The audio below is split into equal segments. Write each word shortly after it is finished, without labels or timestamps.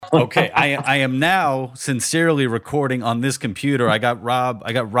Okay, I am now sincerely recording on this computer. I got Rob.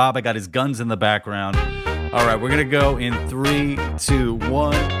 I got his guns in the background. All right, we're gonna go in 3, 2,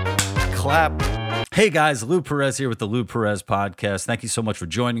 1. Clap. Hey guys, Lou Perez here with the Lou Perez Podcast. Thank you so much for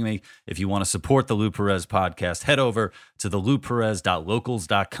joining me. If you want to support the Lou Perez Podcast, head over to the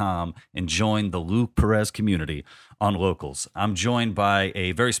louperez.locals.com and join the Lou Perez community on Locals. I'm joined by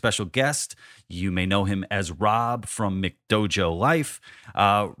a very special guest. You may know him as Rob from McDojoLife.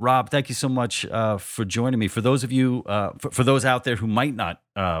 Rob, thank you so much for joining me. For those of you, for those out there who might not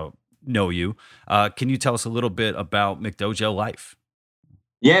know you, can you tell us a little bit about McDojoLife?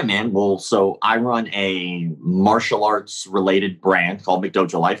 Yeah, man. Well, so I run a martial arts related brand called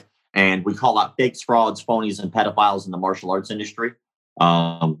McDojoLife, and we call out fakes, frauds, phonies, and pedophiles in the martial arts industry.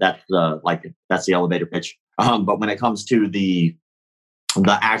 That's the elevator pitch. But when it comes to the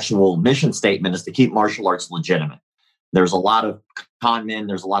actual mission statement, is to keep martial arts legitimate. There's a lot of con men.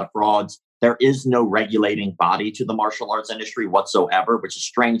 There's a lot of frauds. There is no regulating body to the martial arts industry whatsoever, which is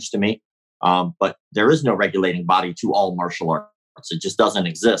strange to me. But there is no regulating body to all martial arts. It just doesn't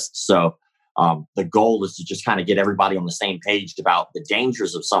exist. So the goal is to just kind of get everybody on the same page about the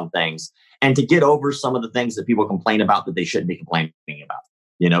dangers of some things and to get over some of the things that people complain about that they shouldn't be complaining about.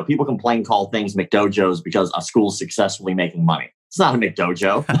 You know, people call things McDojos because a school's successfully making money. It's not a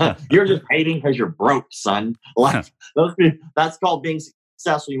McDojo. You're just hating because you're broke, son. Like that's called being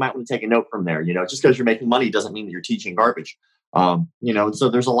successful. You might want to take a note from there. You know, just because you're making money doesn't mean that you're teaching garbage. So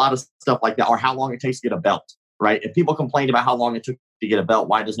there's a lot of stuff like that, or how long it takes to get a belt. Right? If people complained about how long it took to get a belt,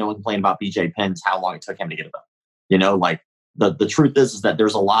 why does no one complain about BJ Penn's how long it took him to get a belt? You know, like the truth is that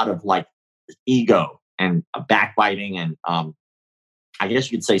there's a lot of like ego and backbiting and I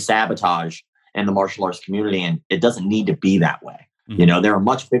guess you could say sabotage in the martial arts community, and it doesn't need to be that way. Mm-hmm. You know, there are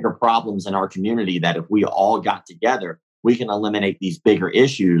much bigger problems in our community that if we all got together, we can eliminate these bigger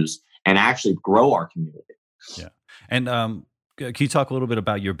issues and actually grow our community. Yeah. And can you talk a little bit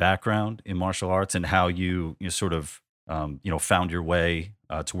about your background in martial arts and how you sort of found your way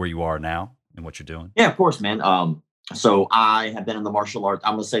to where you are now and what you're doing? Yeah, of course, man. So I have been in the martial arts.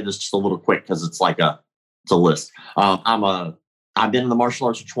 I'm going to say this just a little quick because it's a list. I've been in the martial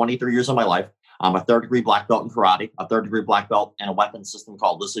arts for 23 years of my life. I'm a third-degree black belt in karate, a third-degree black belt in a weapon system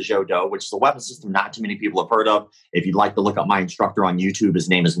called Do, which is a weapon system not too many people have heard of. If you'd like to look up my instructor on YouTube, his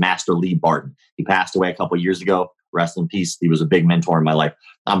name is Master Lee Barton. He passed away a couple of years ago. Rest in peace. He was a big mentor in my life.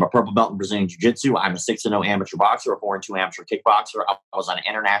 I'm a purple belt in Brazilian Jiu-Jitsu. I'm a 6-0 amateur boxer, a 4-2 amateur kickboxer. I was on an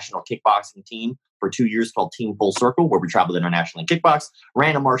international kickboxing team for 2 years called Team Full Circle, where we traveled internationally and kickbox.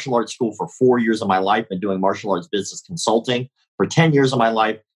 Ran a martial arts school for 4 years of my life and doing martial arts business consulting for 10 years of my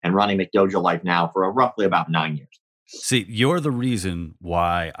life and running McDojoLife now for roughly about 9 years. See, you're the reason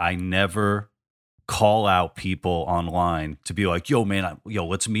why I never call out people online to be like, yo, man,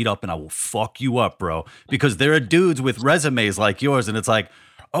 let's meet up and I will fuck you up, bro. Because there are dudes with resumes like yours and it's like,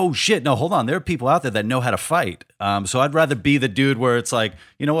 oh shit, no, hold on. There are people out there that know how to fight. So I'd rather be the dude where it's like,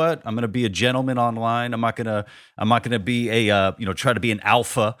 you know what? I'm going to be a gentleman online. I'm not going to be a, try to be an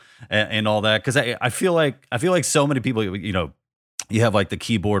alpha and all that. Cause I feel like so many people, you have like the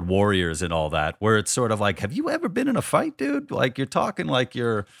keyboard warriors and all that, where it's sort of like, have you ever been in a fight, dude? Like you're talking like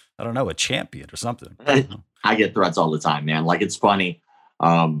you're, I don't know, a champion or something. I get threats all the time, man. Like it's funny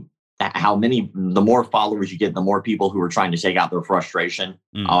the more followers you get, the more people who are trying to take out their frustration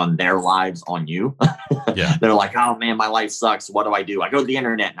on their lives on you. Yeah. They're like, oh man, my life sucks. What do? I go to the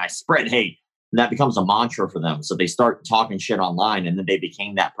internet and I spread hate. And that becomes a mantra for them. So they start talking shit online and then they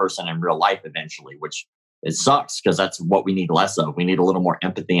became that person in real life eventually, which it sucks because that's what we need less of. We need a little more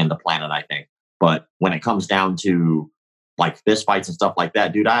empathy in the planet, I think. But when it comes down to like fist fights and stuff like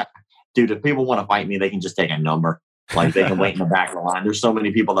that, dude, if people want to fight me, they can just take a number. Like they can wait in the back of the line. There's so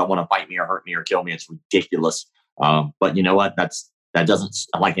many people that want to fight me or hurt me or kill me. It's ridiculous. But you know what? That doesn't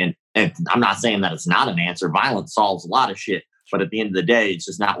like, and I'm not saying that it's not an answer. Violence solves a lot of shit. But at the end of the day, it's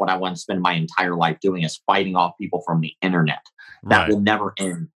just not what I want to spend my entire life doing is fighting off people from the internet. That will never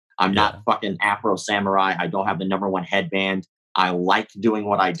end. I'm not fucking Afro Samurai. I don't have the #1 headband. I like doing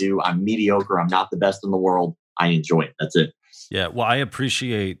what I do. I'm mediocre. I'm not the best in the world. I enjoy it. That's it. Yeah. Well, I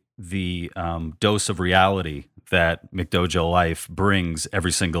appreciate the dose of reality that McDojoLife brings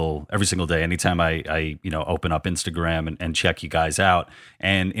every single day. Anytime I open up Instagram and check you guys out,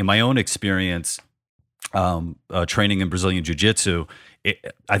 and in my own experience, training in Brazilian Jiu-Jitsu,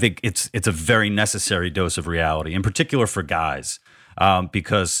 I think it's a very necessary dose of reality, in particular for guys,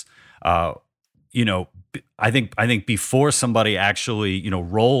 because I think before somebody actually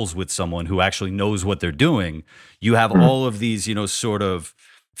rolls with someone who actually knows what they're doing, you have all of these sort of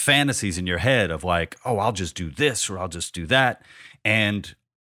fantasies in your head of like, oh, I'll just do this or I'll just do that. And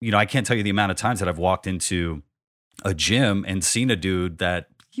I can't tell you the amount of times that I've walked into a gym and seen a dude that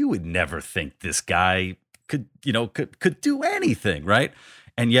you would never think this guy could do anything, right?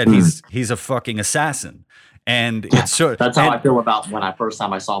 And yet he's a fucking assassin. And it's that's how I feel about when I first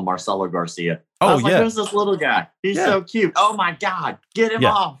time I saw Marcelo Garcia. I was like, who's this little guy? He's so cute. Oh my God, get him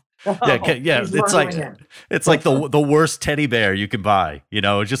off. It's like the worst teddy bear you can buy.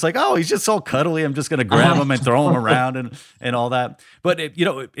 It's just like, oh, he's just so cuddly. I'm just gonna grab him and throw him around and all that. But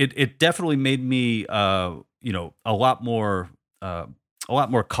it definitely made me a lot more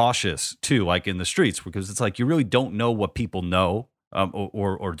cautious too, like in the streets, because it's like you really don't know what people know.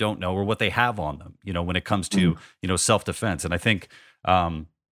 Or don't know, or what they have on them, when it comes to self-defense. And I think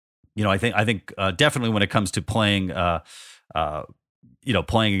definitely when it comes to playing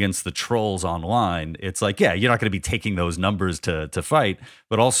playing against the trolls online, it's like, yeah, you're not going to be taking those numbers to fight,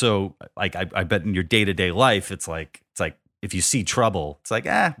 but also like I bet in your day-to-day life, it's like if you see trouble, it's like,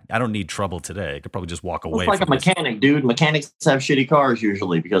 I don't need trouble today. I could probably just walk away. It's like a mechanic, dude. Mechanics have shitty cars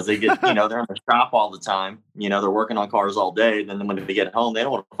usually because they get, they're in the shop all the time. They're working on cars all day. Then when they get home, they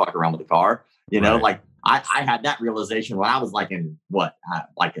don't want to fuck around with the car. Like I had that realization when I was like in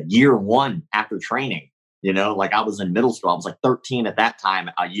like a year one after training. Like I was in middle school. I was like 13 at that time,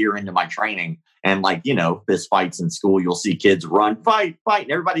 a year into my training. And like, fist fights in school, you'll see kids run, fight.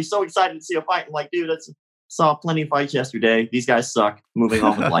 And everybody's so excited to see a fight. And like, dude, saw plenty of fights yesterday. These guys suck. Moving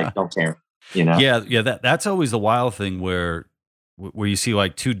on with life. Don't care. Yeah. That's always the wild thing where you see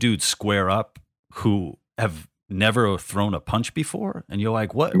like two dudes square up who have never thrown a punch before, and you're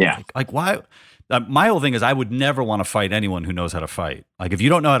like, what? Yeah. Like why? My whole thing is I would never want to fight anyone who knows how to fight. Like if you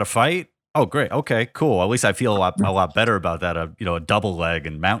don't know how to fight, oh great, okay, cool. At least I feel a lot better about that. A double leg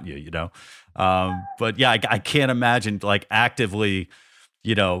and mount you. But yeah, I can't imagine like actively.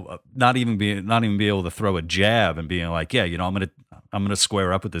 Not even be able to throw a jab and being like, yeah, I'm gonna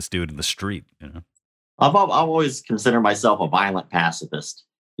square up with this dude in the street. I've always considered myself a violent pacifist.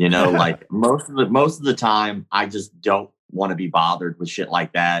 Like most of the time, I just don't want to be bothered with shit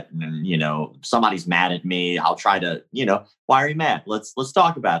like that. And then, if somebody's mad at me, I'll try to, why are you mad? Let's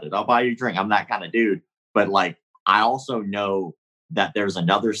talk about it. I'll buy you a drink. I'm that kind of dude. But like, I also know that there's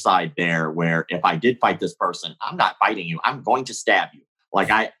another side there where if I did fight this person, I'm not fighting you. I'm going to stab you. Like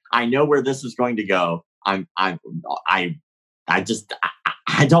I know where this is going to go. I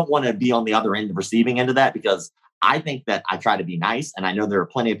don't want to be on the other end, the receiving end of that, because I think that I try to be nice. And I know there are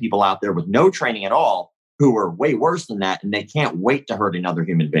plenty of people out there with no training at all who are way worse than that. And they can't wait to hurt another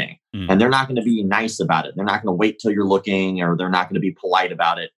human being. And they're not going to be nice about it. They're not going to wait till you're looking, or they're not going to be polite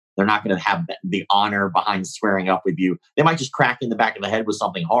about it. They're not going to have the honor behind squaring up with you. They might just crack in the back of the head with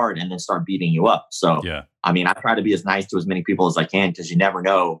something hard and then start beating you up. So, yeah. I mean, I try to be as nice to as many people as I can, because you never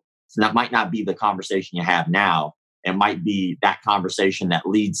know. That might not be the conversation you have now. It might be that conversation that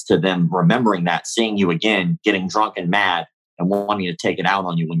leads to them remembering that, seeing you again, getting drunk and mad, and wanting to take it out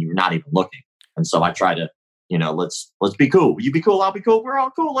on you when you're not even looking. And so I try to, let's be cool. You be cool, I'll be cool. We're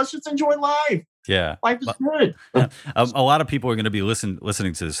all cool. Let's just enjoy life. Yeah, life is good. A lot of people are going to be listening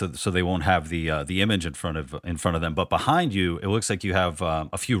to this, so they won't have the image in front of them. But behind you, it looks like you have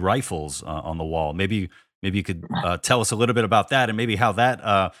a few rifles on the wall. Maybe you could tell us a little bit about that, and maybe how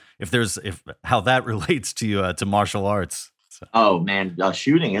that how that relates to martial arts. So. Oh man,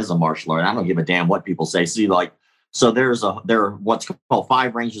 shooting is a martial art. I don't give a damn what people say. See, like, so there are what's called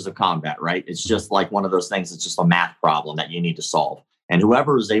 5 ranges of combat, right? It's just like one of those things. It's just a math problem that you need to solve. And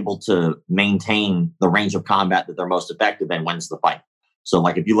whoever is able to maintain the range of combat that they're most effective in wins the fight. So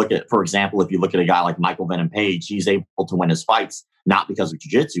like if you look at, for example, a guy like Michael Venom Page, he's able to win his fights, not because of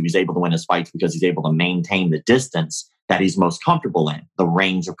jiu-jitsu. He's able to win his fights because he's able to maintain the distance that he's most comfortable in, the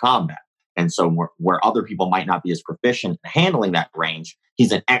range of combat. And so where other people might not be as proficient in handling that range,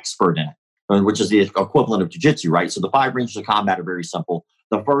 he's an expert in it, which is the equivalent of jiu-jitsu, right? So the 5 ranges of combat are very simple.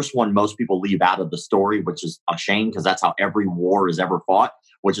 The first one most people leave out of the story, which is a shame because that's how every war is ever fought,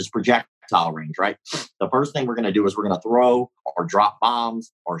 which is projectile range, right? The first thing we're going to do is we're going to throw or drop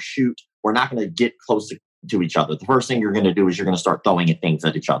bombs or shoot. We're not going to get close to each other. The first thing you're going to do is you're going to start throwing things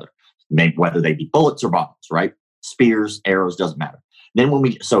at each other, maybe whether they be bullets or bombs, right? Spears, arrows, doesn't matter.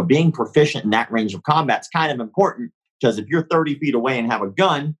 Then so being proficient in that range of combat is kind of important, because if you're 30 feet away and have a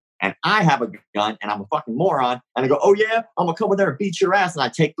gun, and I have a gun and I'm a fucking moron, and I go, oh yeah, I'm gonna come in there and beat your ass, and I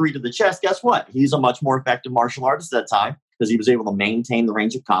take 3 to the chest, guess what? He's a much more effective martial artist at that time, because he was able to maintain the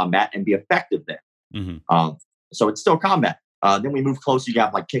range of combat and be effective there. Mm-hmm. So it's still combat. Then we move closer, you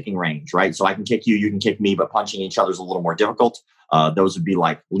have like kicking range, right? So I can kick you, you can kick me, but punching each other is a little more difficult. Those would be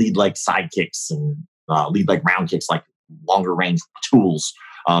like lead leg side kicks and lead leg round kicks, like longer range tools.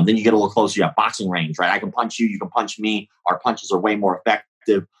 Then you get a little closer, you have boxing range, right? I can punch you, you can punch me. Our punches are way more effective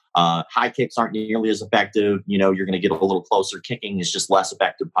effective. High kicks aren't nearly as effective. You're going to get a little closer. Kicking is just less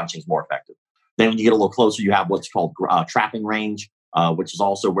effective. Punching is more effective. Then when you get a little closer, you have what's called trapping range, which is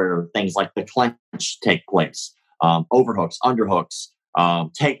also where things like the clench take place. Overhooks, underhooks,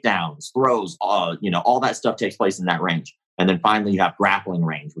 takedowns, throws, all that stuff takes place in that range. And then finally, you have grappling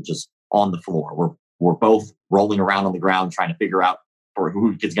range, which is on the floor. We're both rolling around on the ground trying to figure out for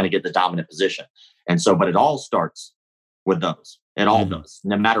who is going to get the dominant position. And so, but it all starts with those. It all does,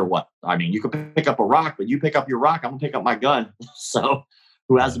 no matter what. I mean, you can pick up a rock, but you pick up your rock, I'm gonna pick up my gun. So,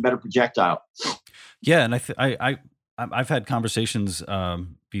 who has a better projectile? Yeah, and I've had conversations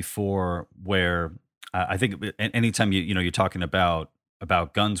before where I think anytime you're talking about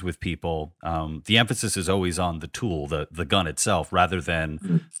guns with people, the emphasis is always on the tool, the gun itself, rather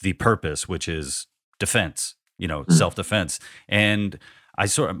than the purpose, which is defense, self-defense. And I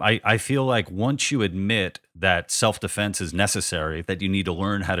feel like once you admit that self-defense is necessary, that you need to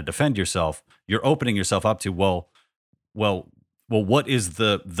learn how to defend yourself, you're opening yourself up to, well, what is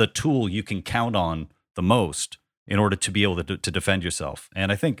the tool you can count on the most in order to be able to defend yourself?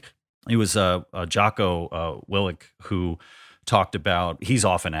 And I think it was Jocko Willink who talked about, he's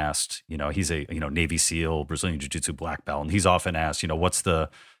often asked, he's a Navy SEAL, Brazilian Jiu-Jitsu black belt, and he's often asked,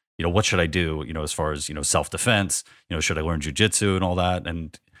 what should I do, as far as, self-defense, should I learn jiu-jitsu and all that?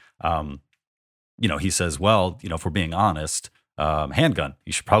 And, he says, well, if we're being honest, handgun,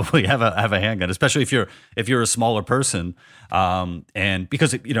 you should probably have a handgun, especially if you're a smaller person. And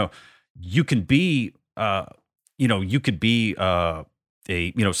because, you can be, you could be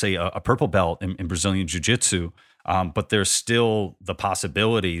say a purple belt in Brazilian jiu-jitsu, but there's still the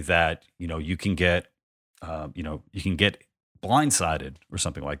possibility that, you can get blindsided or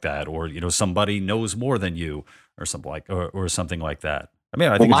something like that, or somebody knows more than you, or something like that. I mean,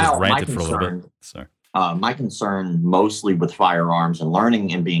 I think I just ranted for a little bit. Sorry. My concern mostly with firearms and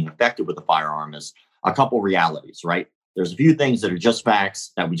learning and being effective with a firearm is a couple realities, right? There's a few things that are just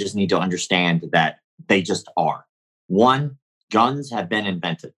facts that we just need to understand that they just are. One, guns have been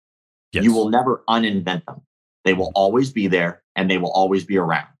invented. Yes. You will never uninvent them. They will always be there and they will always be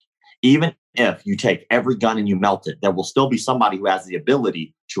around. Even if you take every gun and you melt it, there will still be somebody who has the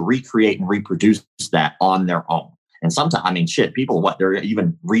ability to recreate and reproduce that on their own. And sometimes, people, they're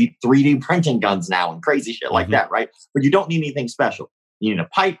even 3D printing guns now and crazy shit like that, right? But you don't need anything special. You need a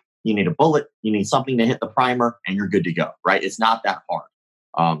pipe, you need a bullet, you need something to hit the primer, and you're good to go, right? It's not that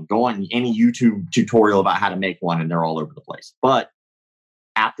hard. Go on any YouTube tutorial about how to make one, and they're all over the place. But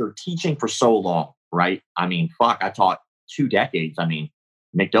after teaching for so long, right? I taught 2 decades.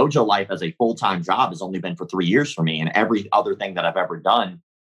 McDojoLife as a full-time job has only been for 3 years for me. And every other thing that I've ever done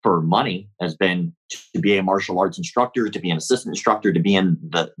for money has been to be a martial arts instructor, to be an assistant instructor, to be in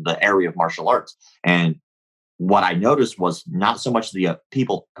the area of martial arts. And what I noticed was not so much the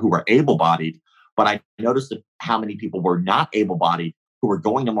people who were able-bodied, but I noticed how many people were not able-bodied who were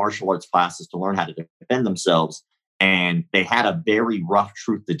going to martial arts classes to learn how to defend themselves. And they had a very rough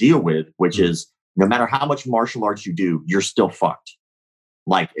truth to deal with, which is no matter how much martial arts you do, you're still fucked.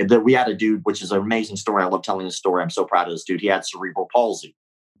 Like we had a dude, which is an amazing story. I love telling this story. I'm so proud of this dude. He had cerebral palsy.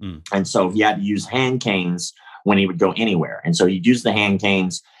 And so he had to use hand canes when he would go anywhere. And so he'd use the hand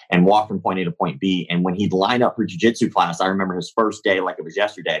canes and walk from point A to point B. And when he'd line up for jiu-jitsu class, I remember his first day, like it was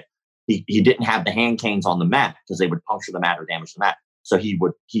yesterday, he didn't have the hand canes on the mat because they would puncture the mat or damage the mat. So he'd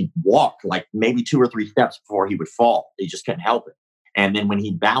walk like maybe 2 or 3 steps before he would fall. He just couldn't help it. And then when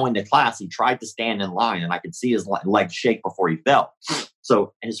he'd bow into class, he tried to stand in line, and I could see his legs shake before he fell.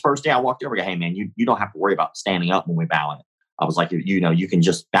 So his first day, I walked over and go, hey, man, you don't have to worry about standing up when we bow in. I was like, you can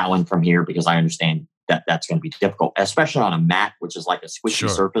just bow in from here because I understand that that's going to be difficult, especially on a mat, which is like a squishy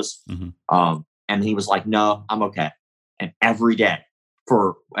surface. And he was like, no, I'm okay. And every day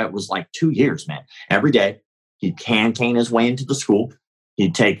it was like 2 years, man. Every day he'd cane his way into the school.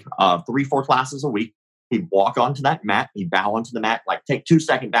 He'd take 3-4 classes a week. He'd walk onto that mat. He'd bow onto the mat, like take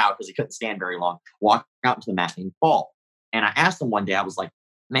 2-second bow because he couldn't stand very long. Walk out into the mat and he'd fall. And I asked him one day, I was like,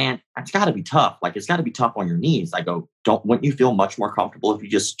 man, that's got to be tough. Like, it's got to be tough on your knees. I go, wouldn't you feel much more comfortable if you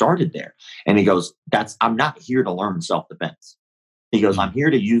just started there? And he goes, I'm not here to learn self-defense. He goes, I'm here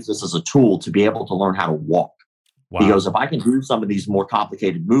to use this as a tool to be able to learn how to walk. Wow. He goes, if I can do some of these more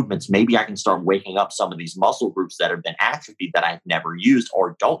complicated movements, maybe I can start waking up some of these muscle groups that have been atrophied that I've never used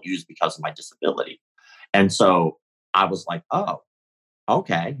or don't use because of my disability. And so I was like, oh,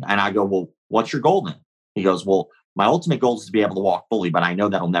 okay. And I go, well, what's your goal then? He goes, well, my ultimate goal is to be able to walk fully, but I know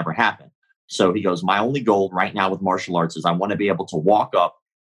that'll never happen. So he goes, my only goal right now with martial arts is I want to be able to walk up,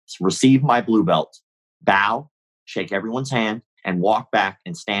 receive my blue belt, bow, shake everyone's hand, and walk back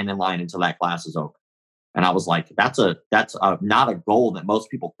and stand in line until that class is over. And I was like, that's not a goal that most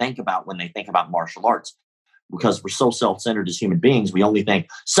people think about when they think about martial arts, because we're so self-centered as human beings. We only think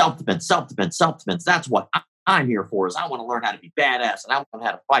self-defense, self-defense, self-defense. That's what I'm here for, is I want to learn how to be badass and I want to learn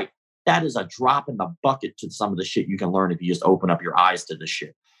how to fight. That is a drop in the bucket to some of the shit you can learn if you just open up your eyes to this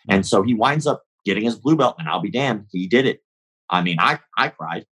shit. And so he winds up getting his blue belt, and I'll be damned, he did it. I mean, I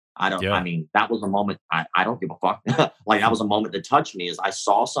cried. I mean, that was a moment, I don't give a fuck. Like, that was a moment that touched me, as I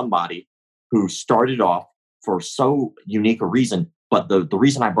saw somebody who started off for so unique a reason. But the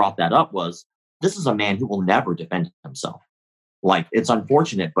reason I brought that up was, this is a man who will never defend himself. Like, it's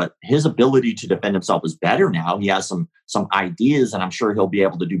unfortunate, but his ability to defend himself is better now. He has some ideas, and I'm sure he'll be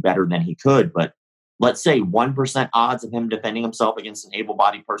able to do better than he could. But let's say 1% odds of him defending himself against an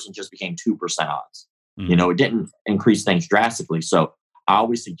able-bodied person just became 2% odds. You know, it didn't increase things drastically. So I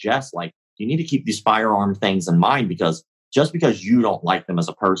always suggest, like, you need to keep these firearm things in mind, because just because you don't like them as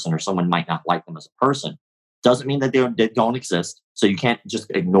a person, or someone might not like them as a person, doesn't mean that they don't exist. So you can't just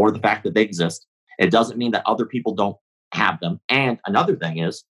ignore the fact that they exist. It doesn't mean that other people don't have them. And another thing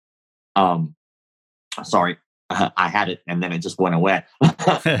is, sorry, I had it and then it just went away.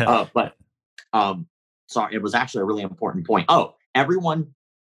 Sorry, it was actually a really important point. Oh, everyone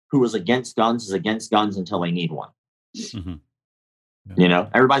who is against guns is against guns until they need one. Mm-hmm. Yeah. You know,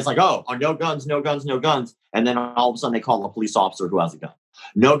 everybody's like, oh, no guns, no guns, no guns. And then all of a sudden they call a police officer who has a gun.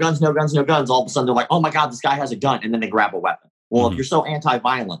 No guns, no guns, no guns. All of a sudden they're like, oh my God, this guy has a gun. And then they grab a weapon. Well, if you're so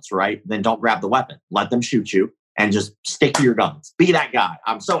anti-violence, right, then don't grab the weapon. Let them shoot you and just stick to your guns. Be that guy.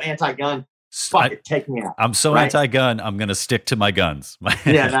 I'm so anti-gun. Fuck it, take me out. I'm so anti-gun. I'm going to stick to my guns.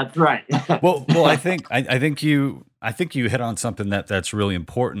 Yeah, that's right. well, I think you hit on something that's really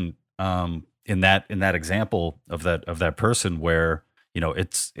important in that example of that person, where, you know,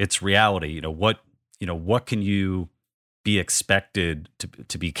 it's reality. You know, what can you be expected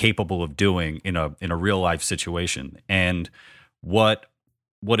to be capable of doing in a real life situation? And what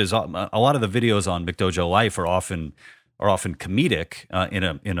is a lot of the videos on McDojoLife are often comedic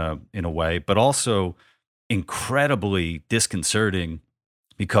in a way, but also incredibly disconcerting,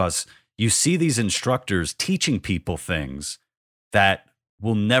 because you see these instructors teaching people things that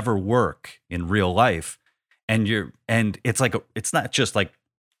will never work in real life, and it's like it's not just like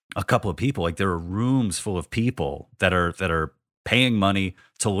a couple of people. Like, there are rooms full of people that are paying money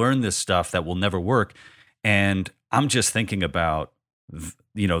to learn this stuff that will never work. And I'm just thinking about,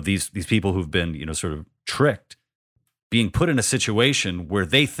 you know, these people who've been, you know, sort of tricked, being put in a situation where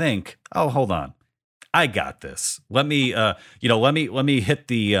they think, oh, hold on, I got this. Let me hit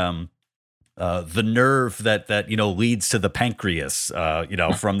the nerve that you know leads to the pancreas, you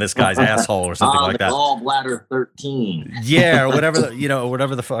know, from this guy's asshole or something like that. Gallbladder 13. Yeah, or whatever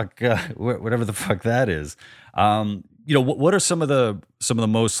whatever the fuck that is. You know, what are some of the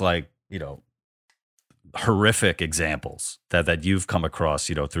most, like, you know, horrific examples that you've come across,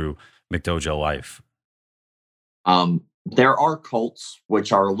 you know, through McDojoLife? There are cults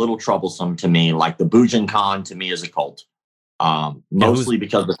which are a little troublesome to me, like the Bujinkan to me is a cult. Mostly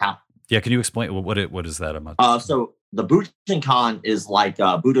because of how. Yeah, can you explain what is that about? So the Bujinkan is like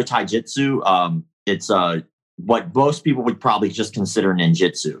Budo Taijutsu. It's what most people would probably just consider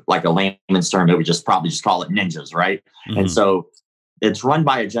ninjutsu, like a layman's term. They would probably just call it ninjas, right? Mm-hmm. And so it's run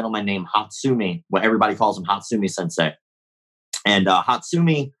by a gentleman named Hatsumi. What everybody calls him Hatsumi Sensei. And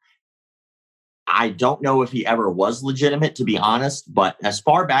Hatsumi, I don't know if he ever was legitimate, to be honest, but as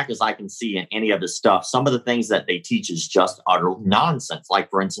far back as I can see in any of his stuff, some of the things that they teach is just utter nonsense. Like,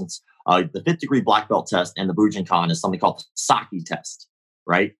 for instance, the 5th degree black belt test and the Bujinkan is something called the Saki test,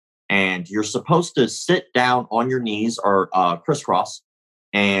 right? And you're supposed to sit down on your knees or crisscross,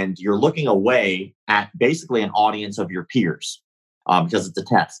 and you're looking away at basically an audience of your peers because it's a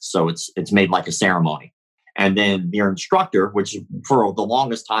test. So it's made like a ceremony. And then your instructor, which for the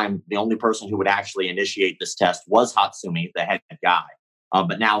longest time, the only person who would actually initiate this test was Hatsumi, the head guy.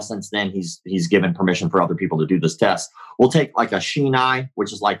 But now, since then, he's given permission for other people to do this test. We'll take like a shinai,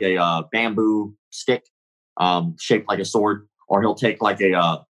 which is like a bamboo stick shaped like a sword, or he'll take like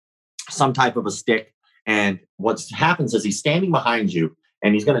some type of a stick. And what happens is he's standing behind you,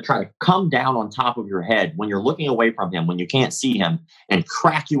 and he's going to try to come down on top of your head when you're looking away from him, when you can't see him, and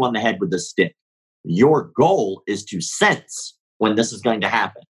crack you on the head with the stick. Your goal is to sense when this is going to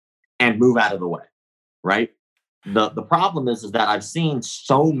happen and move out of the way, right? The problem is that I've seen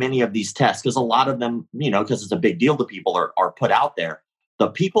so many of these tests, because a lot of them, you know, because it's a big deal to people, are put out there. The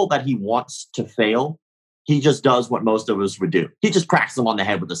people that he wants to fail, he just does what most of us would do. He just cracks them on the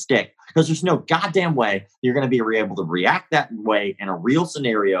head with a stick, because there's no goddamn way you're going to be able to react that way in a real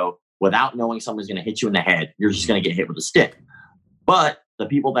scenario without knowing someone's going to hit you in the head. You're just going to get hit with a stick. But the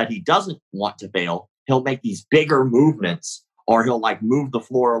people that he doesn't want to fail, he'll make these bigger movements, or he'll like move the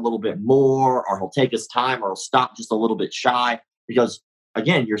floor a little bit more, or he'll take his time, or he'll stop just a little bit shy. Because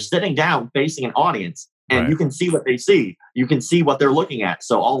again, you're sitting down facing an audience and you can see what they see. You can see what they're looking at.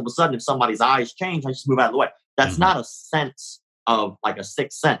 So all of a sudden, if somebody's eyes change, I just move out of the way. That's not a sense of like a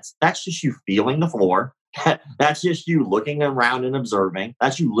sixth sense. That's just you feeling the floor. That's just you looking around and observing.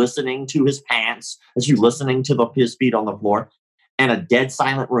 That's you listening to his pants. That's you listening to his feet on the floor, and a dead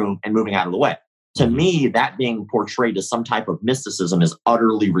silent room and moving out of the way. To me, that being portrayed as some type of mysticism is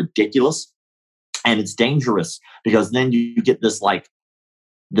utterly ridiculous. And it's dangerous, because then you get this like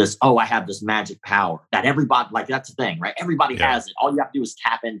this, oh, I have this magic power that everybody, like, that's the thing, right? Everybody has it. All you have to do is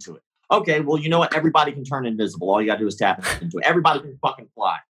tap into it. Okay, well, you know what? Everybody can turn invisible. All you got to do is tap into it. Everybody can fucking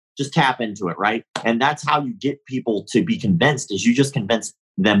fly. Just tap into it, right? And that's how you get people to be convinced, is you just convince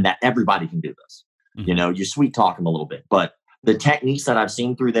them that everybody can do this. You know, you sweet talk them a little bit. But the techniques that I've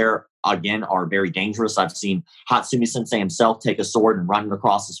seen through there, again, are very dangerous. I've seen Hatsumi Sensei himself take a sword and run it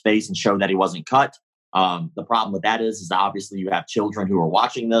across his face and show that he wasn't cut. The problem with that is obviously you have children who are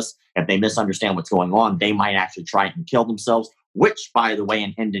watching this. If they misunderstand what's going on, they might actually try and kill themselves, which, by the way,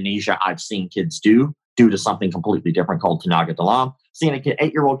 in Indonesia, I've seen kids do, due to something completely different called tenaga dalam. Seeing a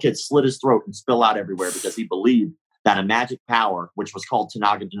 8-year-old kid slit his throat and spill out everywhere because he believed that a magic power, which was called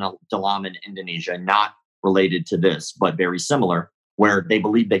tenaga dalam in Indonesia, not related to this, but very similar, where they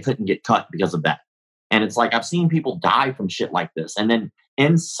believed they couldn't get cut because of that. And it's like, I've seen people die from shit like this. And then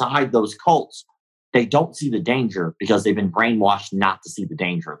inside those cults, they don't see the danger because they've been brainwashed not to see the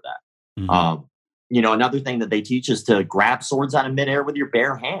danger of that. You know, another thing that they teach is to grab swords out of midair with your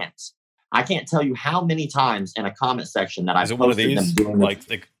bare hands. I can't tell you how many times in a comment section that I've posted them doing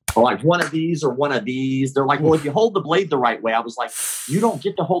like one of these or one of these. They're like, well, if you hold the blade the right way. I was like, you don't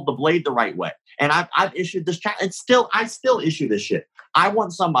get to hold the blade the right way. And I've issued this chat. I still issue this shit. I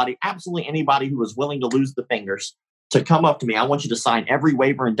want somebody, absolutely anybody who is willing to lose the fingers, to come up to me. I want you to sign every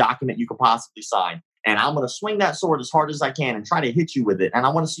waiver and document you could possibly sign. And I'm going to swing that sword as hard as I can and try to hit you with it. And I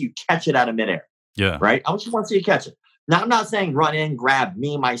want to see you catch it out of midair. Yeah. Right? I just want to see you catch it. Now, I'm not saying run in, grab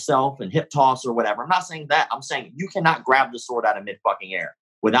me, myself, and hip toss or whatever. I'm not saying that. I'm saying you cannot grab the sword out of mid-fucking air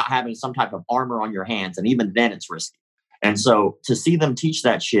without having some type of armor on your hands. And even then, it's risky. And so to see them teach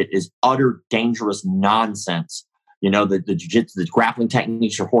that shit is utter dangerous nonsense. You know, the jiu-jitsu, the grappling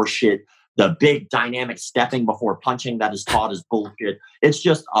techniques are horse shit. The big dynamic stepping before punching that is taught is bullshit. It's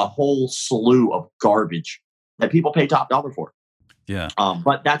just a whole slew of garbage that people pay top dollar for. Yeah.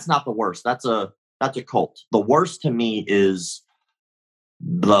 But that's not the worst. That's a cult. The worst to me is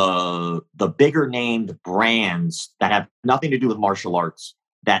the bigger named brands that have nothing to do with martial arts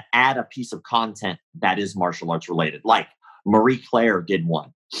that add a piece of content that is martial arts related. Like Marie Claire did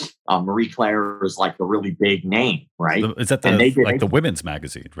one. Marie Claire is like the really big name, right? Is that the women's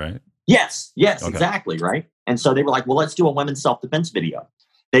magazine, right? Yes, okay. Exactly, right? And so they were like, well, let's do a women's self-defense video.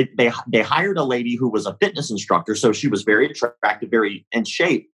 They hired a lady who was a fitness instructor, so she was very attractive, very in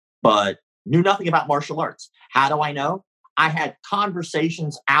shape, but knew nothing about martial arts. How do I know? I had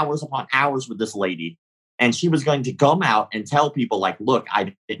conversations hours upon hours with this lady, and she was going to come out and tell people like, look,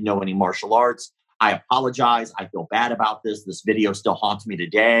 I didn't know any martial arts. I apologize. I feel bad about this. This video still haunts me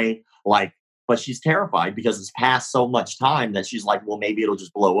today. Like, but she's terrified because it's passed so much time that she's like, well, maybe it'll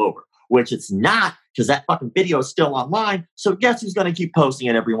just blow over, which it's not, because that fucking video is still online. So guess who's going to keep posting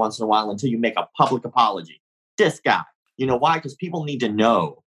it every once in a while until you make a public apology? This guy. You know why? Because people need to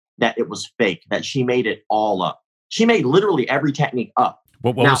know that it was fake, that she made it all up. She made literally every technique up.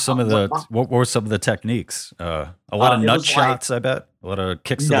 What were some of the techniques? A lot of nut shots, I bet. A lot of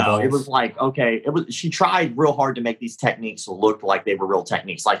kicks to the balls. It was like, okay, she tried real hard to make these techniques look like they were real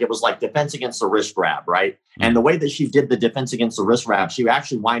techniques. Like it was like defense against the wrist grab, right? And the way that she did the defense against the wrist grab, she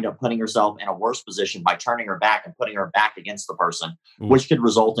actually wind up putting herself in a worse position by turning her back and putting her back against the person, which could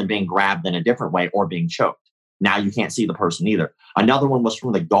result in being grabbed in a different way or being choked. Now you can't see the person either. Another one was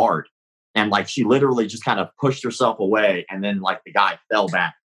from the guard. And like she literally just kind of pushed herself away, and then like the guy fell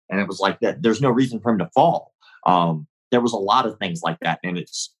back, and it was like that. There's no reason for him to fall. There was a lot of things like that, and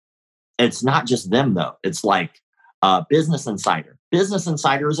it's not just them though. It's like Business Insider. Business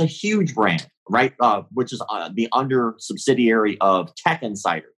Insider is a huge brand, right? Which is the under subsidiary of Tech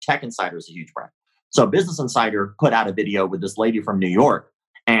Insider. Tech Insider is a huge brand. So Business Insider put out a video with this lady from New York,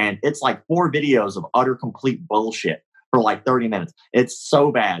 and it's like 4 videos of utter complete bullshit for like 30 minutes. It's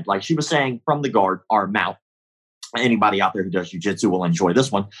so bad. Like she was saying from the guard, our mount, anybody out there who does jiu-jitsu will enjoy this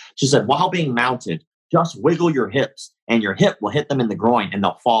one. She said, while being mounted, just wiggle your hips and your hip will hit them in the groin and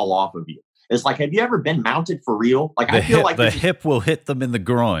they'll fall off of you. It's like, have you ever been mounted for real? Like I feel like the hip will hit them in the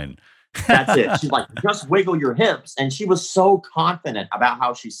groin. That's it. She's like, just wiggle your hips. And she was so confident about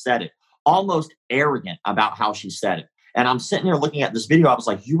how she said it. almost arrogant about how she said it. And I'm sitting there looking at this video. I was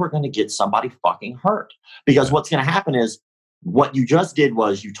like, you are going to get somebody fucking hurt, because what's going to happen is what you just did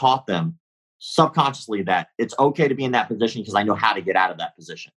was you taught them subconsciously that it's okay to be in that position because I know how to get out of that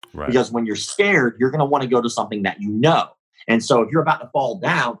position. Right. Because when you're scared, you're going to want to go to something that you know. And so if you're about to fall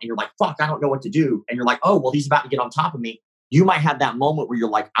down and you're like, fuck, I don't know what to do. And you're like, oh, well, he's about to get on top of me. You might have that moment where you're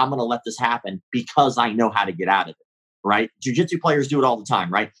like, I'm going to let this happen because I know how to get out of it. Right. Jiu-jitsu players do it all the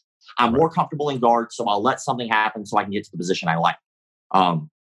time. Right. I'm more comfortable in guard, so I'll let something happen so I can get to the position I like.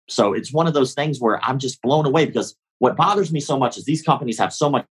 So it's one of those things where I'm just blown away, because what bothers me so much is these companies have so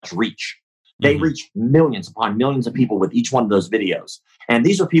much reach. They reach millions upon millions of people with each one of those videos. And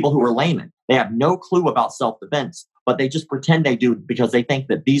these are people who are laymen. They have no clue about self-defense, but they just pretend they do because they think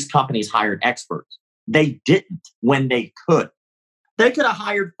that these companies hired experts. They didn't when they could. They could have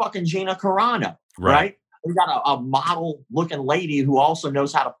hired fucking Gina Carano, right? We got a model looking lady who also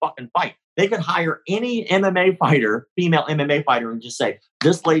knows how to fucking fight. They could hire any MMA fighter, female MMA fighter, and just say,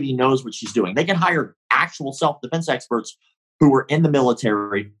 this lady knows what she's doing. They can hire actual self-defense experts who were in the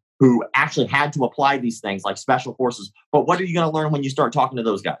military, who actually had to apply these things like special forces. But what are you going to learn when you start talking to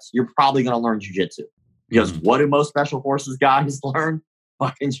those guys? You're probably going to learn jiu-jitsu, because what do most special forces guys learn?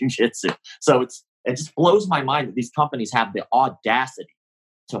 Fucking jiu-jitsu. So it just blows my mind that these companies have the audacity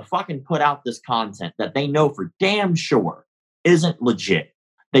to fucking put out this content that they know for damn sure isn't legit.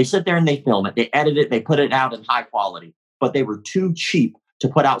 They sit there and they film it, they edit it, they put it out in high quality, but they were too cheap to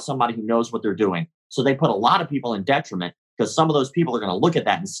put out somebody who knows what they're doing. So they put a lot of people in detriment, because some of those people are going to look at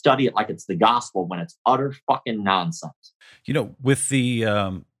that and study it like it's the gospel when it's utter fucking nonsense. You know, with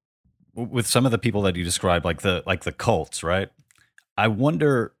the with some of the people that you described, like the cults, right? I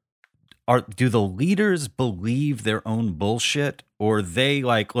wonder, do the leaders believe their own bullshit, or are they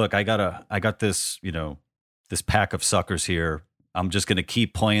like, look, I got this, this pack of suckers here. I'm just going to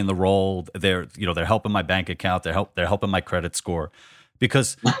keep playing the role. They're helping my bank account. They're helping my credit score,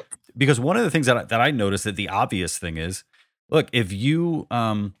 because one of the things that I noticed, that the obvious thing is, look, if you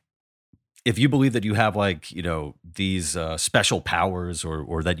believe that you have these special powers,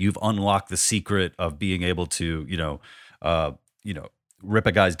 or that you've unlocked the secret of being able to rip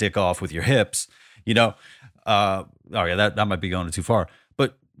a guy's dick off with your hips, that might be going too far.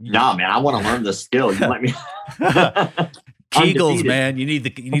 But nah, man, I want to learn the skill. You let me. Kegels, man. You need to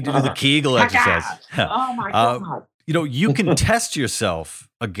do the Kegel exercise. Oh my God. You can test yourself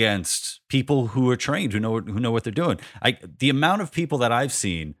against people who are trained, who know what they're doing. The amount of people that I've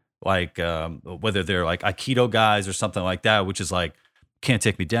seen, whether they're like Aikido guys or something like that, which is like, can't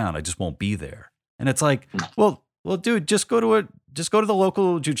take me down, I just won't be there. And it's like, well, dude, just go to the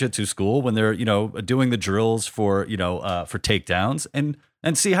local jiu-jitsu school when they're doing the drills for takedowns,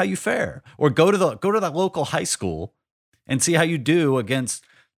 and see how you fare, or go to that local high school and see how you do against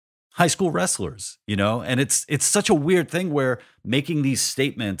high school wrestlers, and it's such a weird thing where making these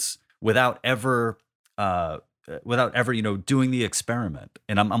statements without ever doing the experiment.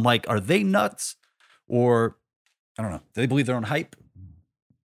 And I'm like, are they nuts, or I don't know, do they believe their own hype?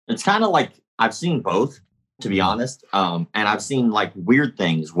 It's kind of like, I've seen both, to be honest. And I've seen like weird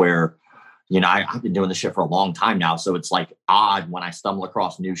things where, I've been doing this shit for a long time now. So it's like odd when I stumble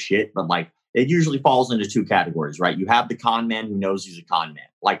across new shit, but like, it usually falls into two categories, right? You have the con man who knows he's a con man,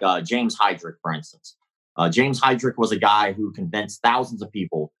 like James Heydrich, for instance. James Heydrich was a guy who convinced thousands of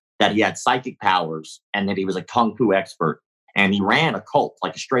people that he had psychic powers and that he was a kung fu expert. And he ran a cult,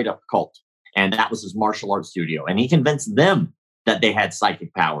 like a straight up cult. And that was his martial arts studio. And he convinced them that they had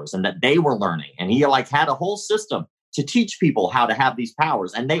psychic powers and that they were learning. And he had a whole system to teach people how to have these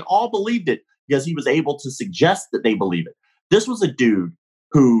powers. And they all believed it because he was able to suggest that they believe it. This was a dude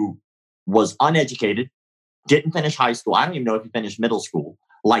who was uneducated, didn't finish high school. I don't even know if he finished middle school,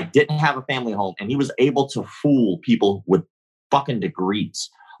 didn't have a family home. And he was able to fool people with fucking degrees,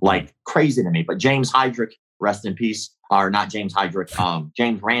 like crazy to me. But James Heydrich, rest in peace, or not James Heydrich,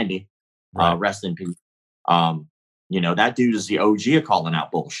 James Randi, rest in peace. That dude is the OG of calling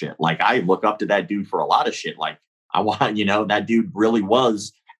out bullshit. Like, I look up to that dude for a lot of shit. Like, that dude really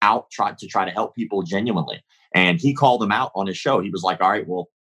was out trying to help people genuinely. And he called him out on his show. He was like, all right, well,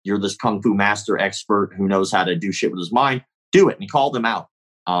 you're this kung fu master expert who knows how to do shit with his mind. Do it. And he called him out.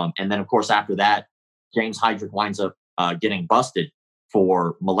 And then, of course, after that, James Heydrich winds up getting busted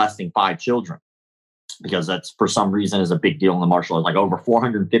for molesting 5 children, because that's, for some reason, is a big deal in the martial arts. Like, over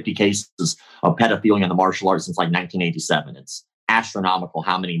 450 cases of pedophilia in the martial arts since 1987. It's astronomical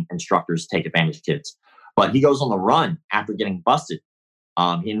how many instructors take advantage of kids. But he goes on the run after getting busted.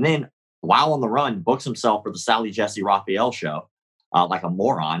 And then, while on the run, books himself for the Sally Jesse Raphael show, like a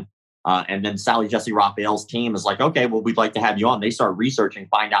moron. And then Sally Jesse Raphael's team is like, okay, well, we'd like to have you on. They start researching,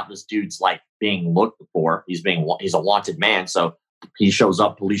 find out this dude's like being looked for. He's a wanted man. So he shows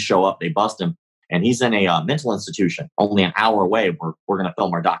up, police show up, they bust him. And he's in a mental institution only an hour away. We're going to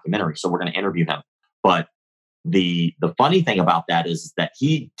film our documentary. So we're going to interview him. But the funny thing about that is that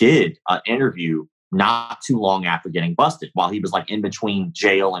he did an interview not too long after getting busted while he was like in between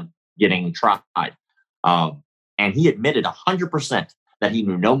jail and getting tried. And he admitted 100% that he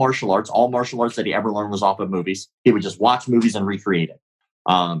knew no martial arts. All martial arts that he ever learned was off of movies. He would just watch movies and recreate it.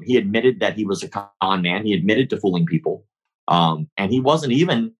 He admitted that he was a con man. He admitted to fooling people. And he wasn't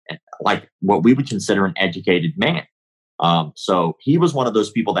even like what we would consider an educated man. So he was one of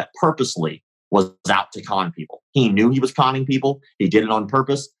those people that purposely was out to con people. He knew he was conning people. He did it on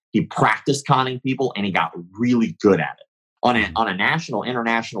purpose. He practiced conning people and he got really good at it on a national,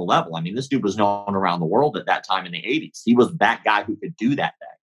 international level. I mean, this dude was known around the world at that time in the 80s. He was that guy who could do that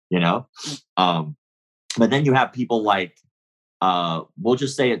thing, you know? But then you have people like, we'll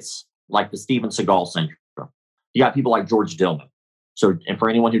just say it's like the Steven Seagal syndrome. You got people like George Dillman. So, and for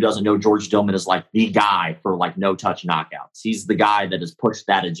anyone who doesn't know, George Dillman is like the guy for like no touch knockouts. He's the guy that has pushed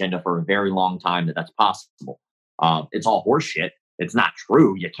that agenda for a very long time that's possible. It's all horseshit. It's not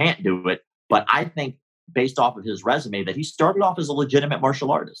true. You can't do it. But I think based off of his resume that he started off as a legitimate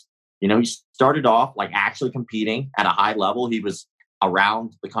martial artist. You know, he started off like actually competing at a high level. He was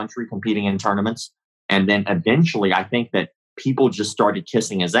around the country competing in tournaments. And then eventually I think that people just started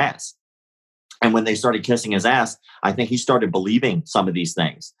kissing his ass. And when they started kissing his ass, I think he started believing some of these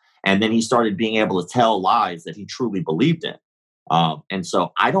things. And then he started being able to tell lies that he truly believed in. And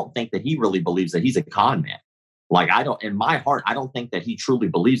so I don't think that he really believes that he's a con man. Like in my heart, I don't think that he truly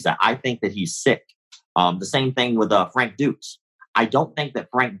believes that. I think that he's sick. The same thing with Frank Dukes. I don't think that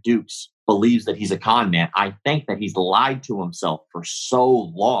Frank Dukes believes that he's a con man. I think that he's lied to himself for so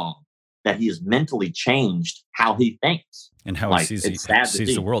long that he has mentally changed how he thinks and how he sees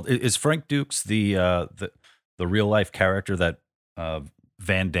the world. Is Frank Dukes the real life character that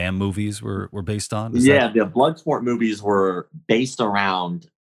Van Damme movies were based on? The Bloodsport movies were based around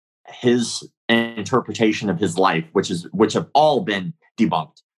his interpretation of his life, which have all been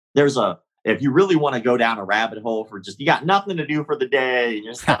debunked. If you really want to go down a rabbit hole for you got nothing to do for the day, and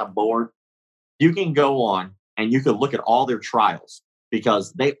you're just kind of bored, you can go on and you can look at all their trials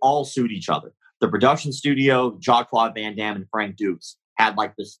because they all sued each other. The production studio, Jean-Claude Van Damme and Frank Dukes had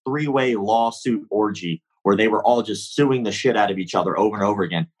like this 3-way lawsuit orgy where they were all just suing the shit out of each other over and over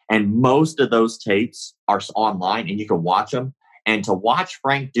again. And most of those tapes are online and you can watch them. And to watch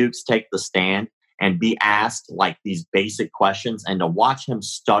Frank Dukes take the stand and be asked like these basic questions and to watch him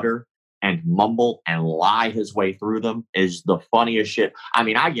stutter and mumble and lie his way through them is the funniest shit. I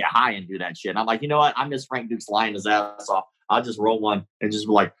mean, I get high and do that shit. And I'm like, you know what? I miss Frank Dukes lying his ass off. I'll just roll one and just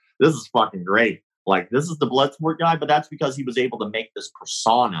be like, this is fucking great. Like, this is the Bloodsport guy, but that's because he was able to make this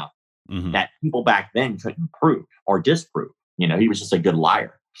persona that people back then couldn't prove or disprove. You know, he was just a good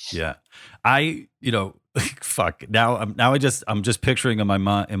liar. Yeah. Fuck. I'm just picturing in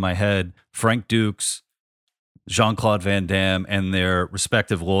my head Frank Dukes, Jean-Claude Van Damme, and their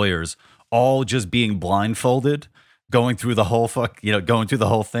respective lawyers all just being blindfolded, going through the whole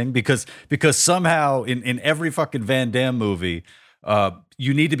thing because somehow in every fucking Van Damme movie,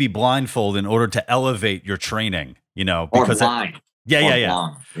 you need to be blindfolded in order to elevate your training, you know, because blind.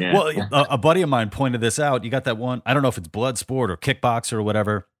 Yeah. Well, a buddy of mine pointed this out. You got that one, I don't know if it's Bloodsport or Kickboxer or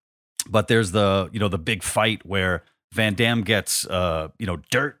whatever, but there's the big fight where Van Damme gets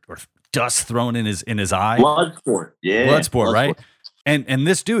dirt or dust thrown in his eye. Bloodsport. Yeah. Bloodsport, right? And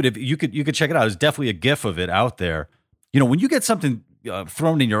this dude, if you could check it out, there's definitely a GIF of it out there. You know, when you get something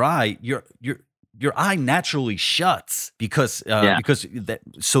thrown in your eye, your eye naturally shuts because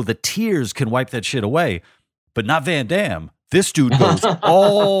so the tears can wipe that shit away, but not Van Damme. This dude goes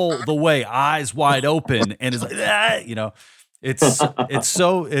all the way, eyes wide open, and is like, it's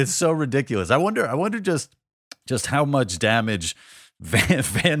so ridiculous. I wonder just how much damage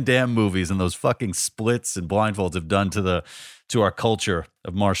Van Damme movies and those fucking splits and blindfolds have done to our culture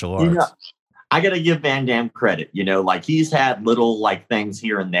of martial arts. You know, I gotta give Van Damme credit. You know, like he's had little like things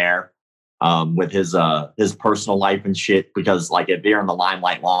here and there with his personal life and shit. Because like if you're in the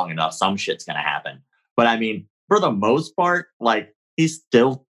limelight long enough, some shit's gonna happen. But I mean, for the most part, like he's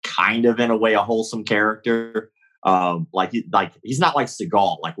still kind of in a way a wholesome character. He's not like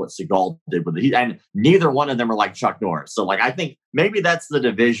Seagal, like what Seagal did with it. And neither one of them are like Chuck Norris. So like I think maybe that's the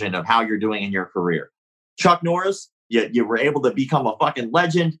division of how you're doing in your career. Chuck Norris, you were able to become a fucking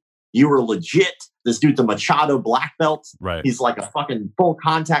legend. You were legit. This dude's a Machado black belt. Right. He's like a fucking full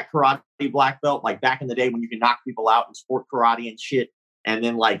contact karate black belt. Like back in the day when you can knock people out in sport karate and shit. And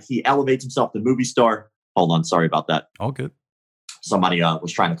then like he elevates himself to movie star. Hold on, sorry about that. All good. Somebody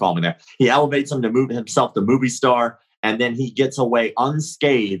was trying to call me there. He elevates himself to movie star, and then he gets away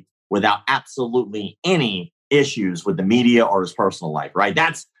unscathed without absolutely any issues with the media or his personal life, right?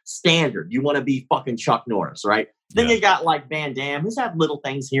 That's standard. You want to be fucking Chuck Norris, right? Then you got like Van Damme, who's had little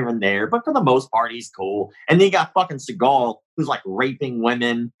things here and there, but for the most part, he's cool. And then you got fucking Seagal, who's like raping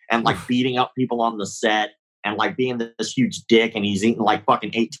women and like beating up people on the set and like being this huge dick, and he's eating like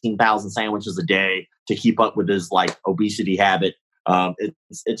fucking 18,000 sandwiches a day to keep up with his like obesity habit.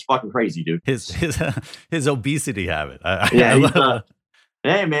 It's fucking crazy, dude. His obesity habit.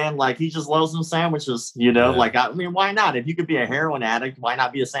 Hey man, like he just loves some sandwiches, you know. Like I mean, why not? If you could be a heroin addict, why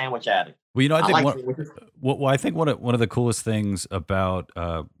not be a sandwich addict? Well, you know, I think one of the coolest things about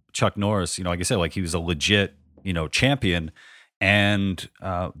Chuck Norris, you know, like I said, like he was a legit, you know, champion, and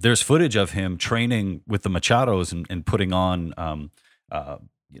there's footage of him training with the Machados and putting on,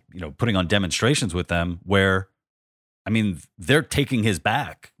 putting on demonstrations with them where, I mean, they're taking his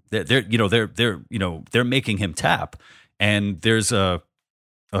back. They're making him tap, and there's a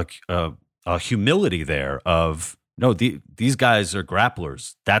humility there of no, these guys are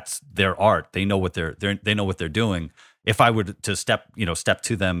grapplers. That's their art. They know what they know what they're doing. If I were to step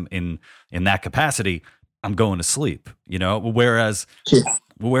to them in that capacity, I'm going to sleep. You know, whereas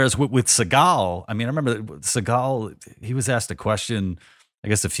with Seagal, I mean, I remember Seagal. He was asked a question, I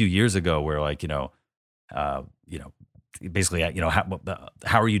guess, a few years ago, where like basically,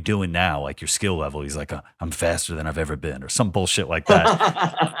 how are you doing now? Like your skill level. He's like, I'm faster than I've ever been, or some bullshit like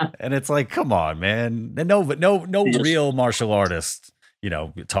that. And it's like, come on, man. And no real martial artist,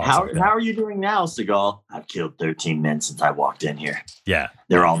 talks like that. How are you doing now, Seagal? I've killed 13 men since I walked in here. Yeah.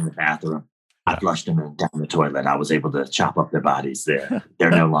 They're all in the bathroom. I flushed them down the toilet. I was able to chop up their bodies. They're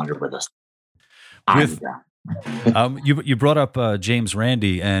no longer with us. You brought up James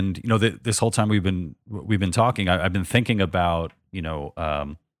Randi, and this whole time we've been talking, I've been thinking about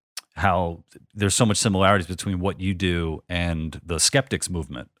how there's so much similarities between what you do and the skeptics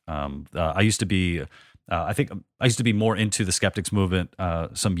movement. I used to be more into the skeptics movement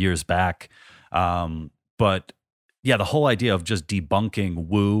some years back, but yeah, the whole idea of just debunking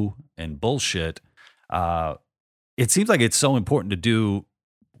woo and bullshit, it seems like it's so important to do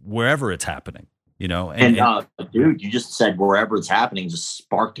wherever it's happening. Dude, you just said wherever it's happening just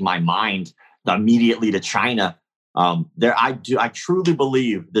sparked my mind immediately to China. I truly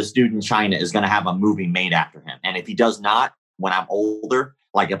believe this dude in China is going to have a movie made after him. And if he does not, when I'm older,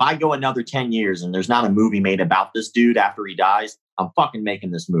 like if I go another 10 years and there's not a movie made about this dude after he dies, I'm fucking making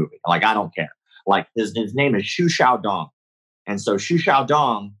this movie. Like, I don't care. Like his name is Xu Xiaodong. And so Xu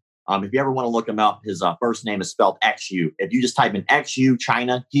Xiaodong, if you ever want to look him up, his first name is spelled XU. If you just type in XU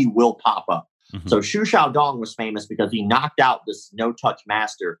China, he will pop up. Mm-hmm. So Xu Xiaodong was famous because he knocked out this no-touch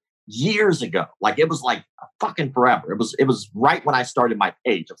master years ago. Like it was like fucking forever. It was right when I started my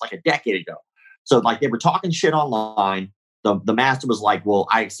page. It was like a decade ago. So like they were talking shit online. The master was like, well,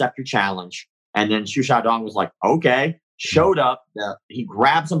 I accept your challenge. And then Xu Xiaodong was like, okay. Showed up. He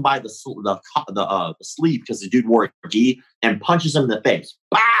grabs him by the sleeve because the dude wore a gi and punches him in the face.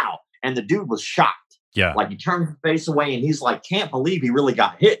 Bow! And the dude was shocked. Yeah. Like he turns his face away and he's like, can't believe he really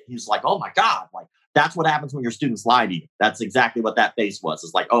got hit. He's like, oh my God. Like that's what happens when your students lie to you. That's exactly what that face was.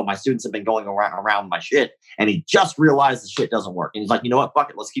 It's like, oh, my students have been going around my shit. And he just realized the shit doesn't work. And he's like, you know what?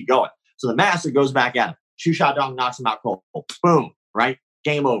 Fuck it. Let's keep going. So the master goes back at him. Xu Xiaodong knocks him out cold. Boom. Right?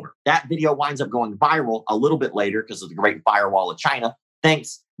 Game over. That video winds up going viral a little bit later because of the Great Firewall of China.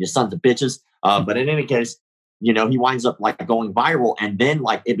 Thanks, you sons of bitches. But in any case, he winds up like going viral, and then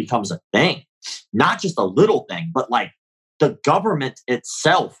like it becomes a thing. Not just a little thing, but like the government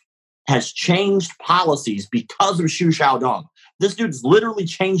itself has changed policies because of Xu Xiaodong. This dude's literally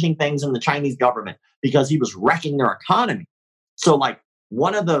changing things in the Chinese government because he was wrecking their economy. So like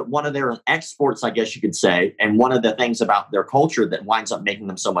one of their exports, I guess you could say, and one of the things about their culture that winds up making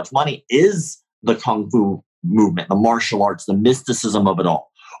them so much money is the Kung Fu movement, the martial arts, the mysticism of it all.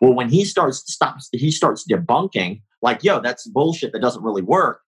 Well, when he starts debunking, like, yo, that's bullshit that doesn't really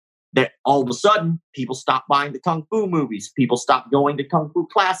work, that all of a sudden people stop buying the Kung Fu movies. People stop going to Kung Fu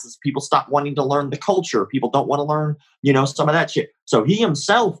classes. People stop wanting to learn the culture. People don't want to learn, some of that shit. So he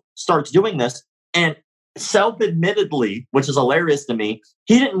himself starts doing this, and self-admittedly, which is hilarious to me,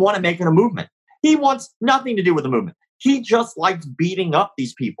 he didn't want to make it a movement. He wants nothing to do with the movement. He just likes beating up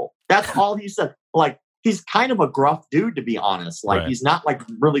these people. That's all he said. Like, he's kind of a gruff dude, to be honest. Like, He's not like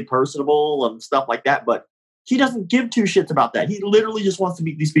really personable and stuff like that, but he doesn't give two shits about that. He literally just wants to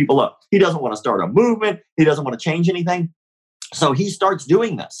beat these people up. He doesn't want to start a movement. He doesn't want to change anything. So he starts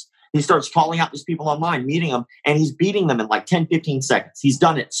doing this. He starts calling out these people online, meeting them, and he's beating them in like 10, 15 seconds. He's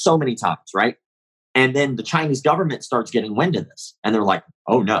done it so many times, right? And then the Chinese government starts getting wind of this. And they're like,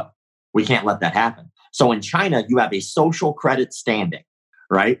 oh no, we can't let that happen. So in China, you have a social credit standing,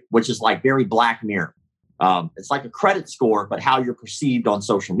 right? Which is like very Black Mirror. It's like a credit score, but how you're perceived on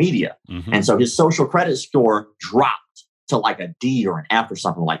social media. Mm-hmm. And so his social credit score dropped to like a D or an F or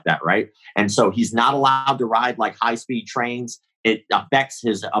something like that, right? And so he's not allowed to ride like high-speed trains. It affects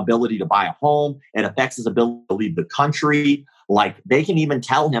his ability to buy a home. It affects his ability to leave the country. Like they can even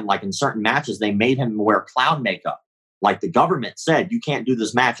tell him, like in certain matches, they made him wear clown makeup. Like the government said, you can't do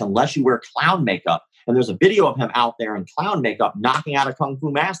this match unless you wear clown makeup. And there's a video of him out there in clown makeup knocking out a Kung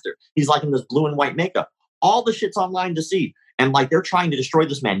Fu master. He's like in this blue and white makeup. All the shit's online to see. And like they're trying to destroy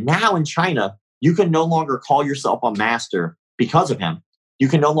this man. Now in China, you can no longer call yourself a master because of him. You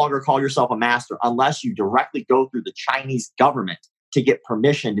can no longer call yourself a master unless you directly go through the Chinese government to get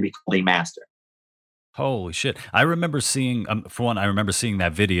permission to be called a master. Holy shit. I remember seeing, for one, I remember seeing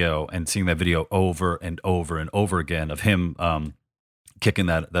that video and seeing that video over and over and over again of him kicking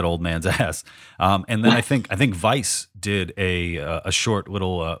that old man's ass. And then I think Vice did a short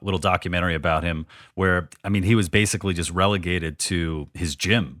little documentary about him where, I mean, he was basically just relegated to his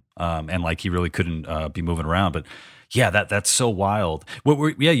gym and like he really couldn't be moving around. But yeah, that's so wild.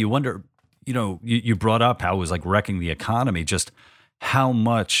 You wonder, you brought up how it was like wrecking the economy, just how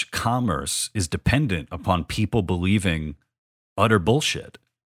much commerce is dependent upon people believing utter bullshit.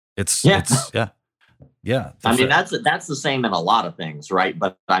 Yeah. I mean, that's the same in a lot of things, right?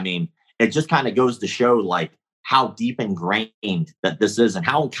 But I mean, it just kind of goes to show like how deep ingrained that this is and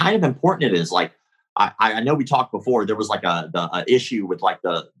how kind of important it is. Like, I know we talked before, there was like a issue with like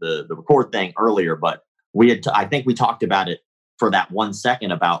the record thing earlier, but I think we talked about it for that 1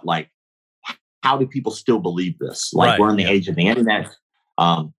 second about like, how do people still believe this? Like we're in the age of the internet.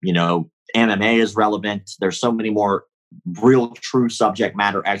 MMA is relevant. There's so many more real true subject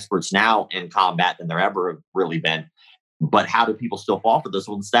matter experts now in combat than there ever have really been. But how do people still fall for this?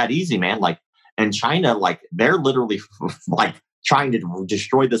 Well, it's that easy, man. Like in China, like they're literally like trying to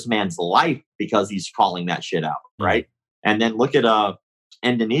destroy this man's life because he's calling that shit out, right? And then look at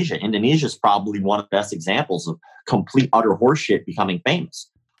Indonesia. Indonesia is probably one of the best examples of complete utter horseshit becoming famous.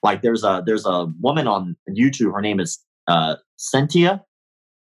 Like there's a woman on YouTube. Her name is Cynthia,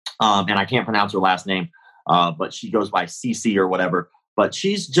 and I can't pronounce her last name, but she goes by CC or whatever. But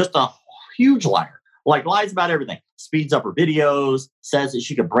she's just a huge liar. Like lies about everything. Speeds up her videos. Says that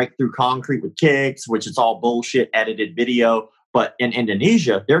she could break through concrete with kicks, which is all bullshit edited video. But in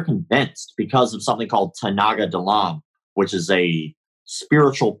Indonesia, they're convinced because of something called tenaga dalam, which is a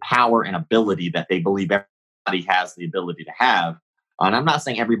spiritual power and ability that they believe everybody has the ability to have. And I'm not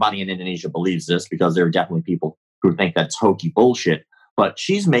saying everybody in Indonesia believes this because there are definitely people who think that's hokey bullshit. But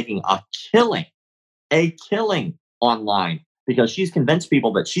she's making a killing online because she's convinced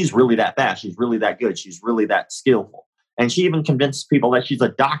people that she's really that fast. She's really that good. She's really that skillful. And she even convinced people that she's a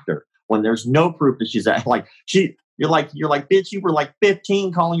doctor when there's no proof that she's that. Like you're like, bitch, you were like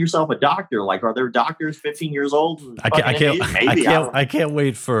 15 calling yourself a doctor. Like, are there doctors 15 years old? I can't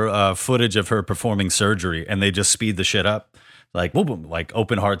wait for footage of her performing surgery and they just speed the shit up. Like, boom, boom, like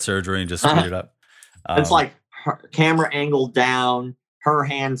open heart surgery and just speed it up. It's like her camera angled down, her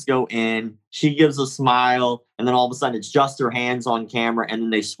hands go in, she gives a smile, and then all of a sudden it's just her hands on camera, and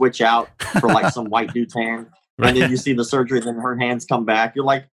then they switch out for like some white dude's hand. Right. And then you see the surgery, and then her hands come back. You're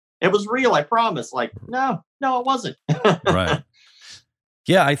like, it was real, I promise. Like, no, it wasn't. Right.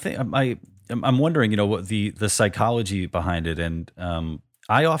 Yeah, I think I'm wondering, what the psychology behind it, and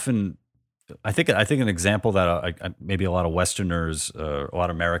I think an example that maybe a lot of Westerners, a lot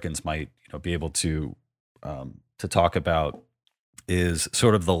of Americans might be able to talk about is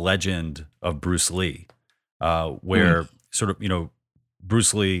sort of the legend of Bruce Lee, where sort of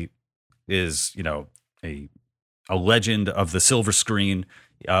Bruce Lee is a legend of the silver screen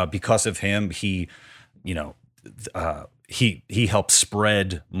because of him. He helped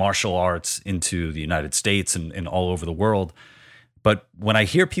spread martial arts into the United States and all over the world. But when I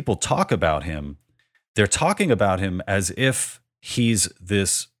hear people talk about him, they're talking about him as if he's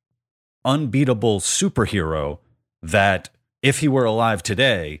this unbeatable superhero that if he were alive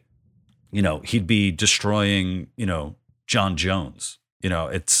today, he'd be destroying, John Jones.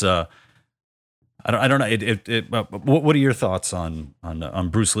 It's I don't know. What are your thoughts on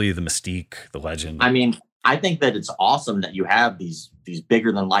Bruce Lee, the mystique, the legend? I mean, I think that it's awesome that you have these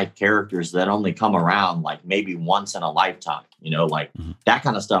bigger than life characters that only come around like maybe once in a lifetime, that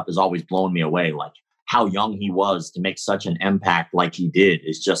kind of stuff has always blown me away. Like how young he was to make such an impact like he did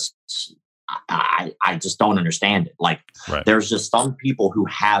is just, I just don't understand it. Like, Right. there's just some people who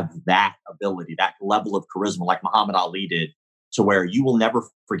have that ability, that level of charisma, like Muhammad Ali did, to where you will never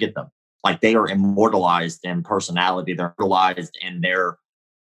forget them. Like, they are immortalized in personality. They're immortalized in their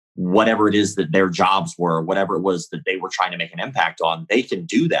whatever it is that their jobs were, whatever it was that they were trying to make an impact on. They can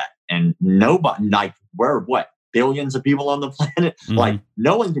do that, and nobody, like, we're what, billions of people on the planet. Mm-hmm. Like,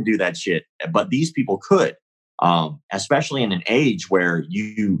 no one can do that shit, but these people could. Especially in an age where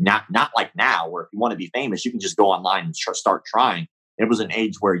you not like now, where if you want to be famous, you can just go online and start trying. It was an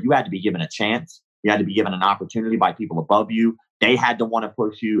age where you had to be given a chance. You had to be given an opportunity by people above you. They had to want to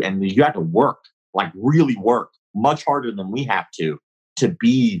push you, and you had to work, like really work, much harder than we have to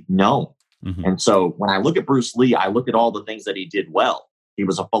be known. Mm-hmm. And so when I look at Bruce Lee, I look at all the things that he did well. He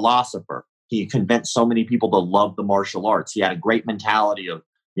was a philosopher. He convinced so many people to love the martial arts. He had a great mentality of,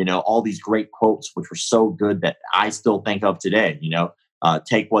 all these great quotes, which were so good that I still think of today,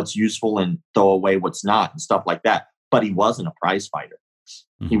 take what's useful and throw away what's not, and stuff like that. But he wasn't a prize fighter.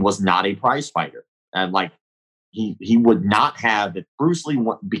 Mm-hmm. He was not a prize fighter. And like, he would not have, if Bruce Lee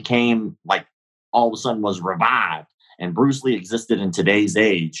became like all of a sudden was revived and Bruce Lee existed in today's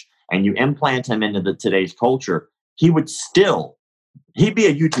age and you implant him into today's culture, he'd be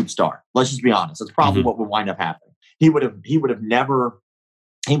a YouTube star. Let's just be honest. That's probably what would wind up happening. He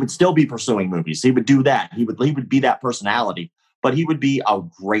would still be pursuing movies. He would do that. He would be that personality, but he would be a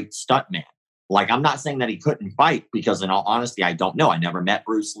great stuntman. Like, I'm not saying that he couldn't fight, because in all honesty, I don't know. I never met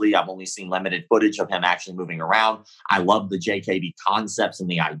Bruce Lee. I've only seen limited footage of him actually moving around. I love the JKD concepts and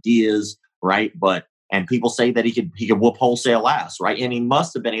the ideas, right? And people say that he could whoop wholesale ass, right? And he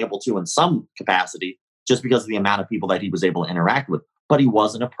must have been able to in some capacity, just because of the amount of people that he was able to interact with. But he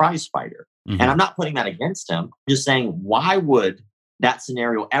wasn't a prize fighter. Mm-hmm. And I'm not putting that against him. I'm just saying, why would that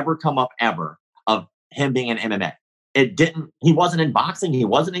scenario ever come up ever of him being in MMA? It didn't. He wasn't in boxing. He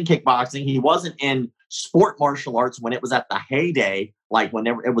wasn't in kickboxing. He wasn't in sport martial arts when it was at the heyday, like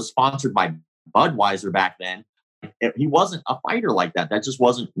whenever it was sponsored by Budweiser back then. He wasn't a fighter like that. That just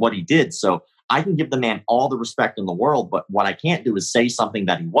wasn't what he did. So I can give the man all the respect in the world, but what I can't do is say something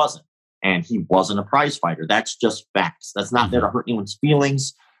that he wasn't. And he wasn't a prize fighter. That's just facts. That's not there to hurt anyone's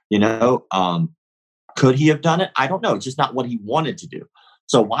feelings. Could he have done it? I don't know. It's just not what he wanted to do.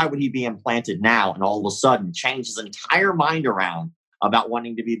 So why would he be implanted now and all of a sudden change his entire mind around about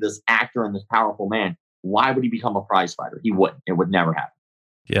wanting to be this actor and this powerful man? Why would he become a prize fighter? He wouldn't. It would never happen.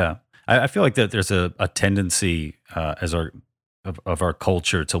 Yeah. I feel like that there's a tendency of our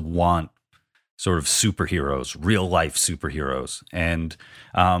culture to want sort of superheroes, real life superheroes. And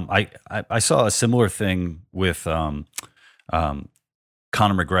I saw a similar thing with Conor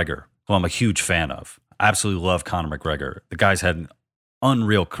McGregor, who I'm a huge fan of. I absolutely love Conor McGregor. The guy's had an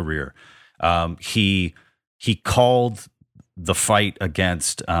unreal career. He called the fight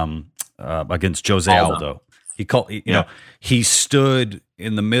against Jose Aldo. He stood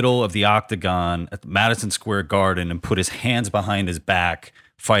in the middle of the octagon at Madison Square Garden and put his hands behind his back,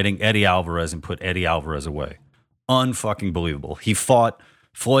 fighting Eddie Alvarez, and put Eddie Alvarez away. Unfucking believable. He fought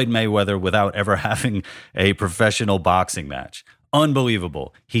Floyd Mayweather without ever having a professional boxing match.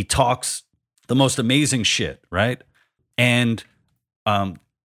 Unbelievable. He talks the most amazing shit, right? And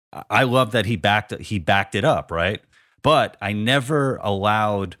I love that he backed it up, right? But I never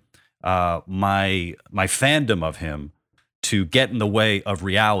allowed my fandom of him to get in the way of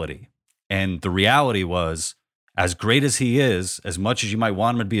reality. And the reality was, as great as he is, as much as you might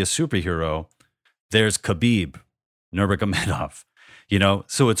want him to be a superhero, there's Khabib Nurmagomedov,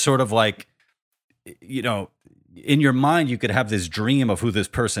 So it's sort of like, in your mind, you could have this dream of who this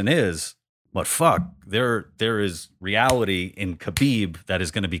person is, but fuck, there is reality in Khabib that is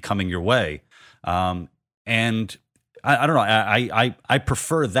going to be coming your way. And I don't know. I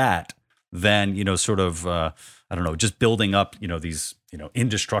prefer that than, just building up, these,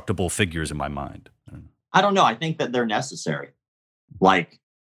 indestructible figures in my mind. I don't know. I think that they're necessary. Like,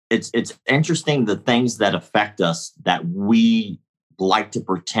 it's interesting, the things that affect us that we like to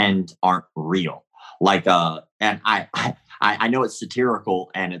pretend aren't real. Like, and I know it's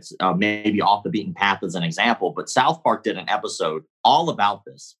satirical and it's maybe off the beaten path as an example, but South Park did an episode all about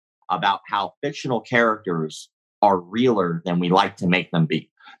this, about how fictional characters are realer than we like to make them be,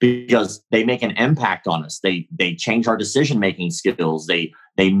 because they make an impact on us. They change our decision-making skills. They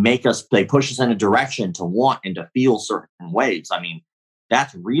push us in a direction to want and to feel certain ways. I mean,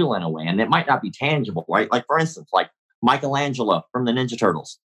 that's real in a way, and it might not be tangible, right? Like, for instance, like Michelangelo from the Ninja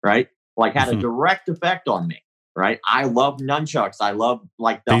Turtles, right? Like, had a direct effect on me, right? I love nunchucks. I love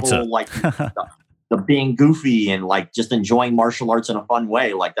like the Pizza. whole like the being goofy and like just enjoying martial arts in a fun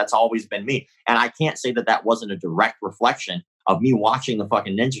way. Like, that's always been me. And I can't say that wasn't a direct reflection of me watching the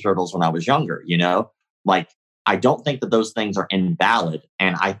fucking Ninja Turtles when I was younger, you know? Like, I don't think that those things are invalid.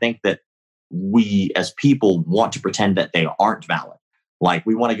 And I think that we as people want to pretend that they aren't valid. Like,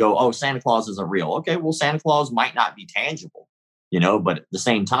 we want to go, oh, Santa Claus isn't real. Okay, well, Santa Claus might not be tangible, you know, but at the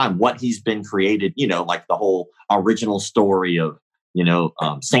same time, what he's been created, you know, like the whole original story of, you know,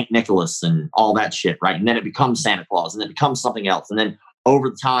 St. Nicholas and all that shit, right? And then it becomes Santa Claus and it becomes something else. And then over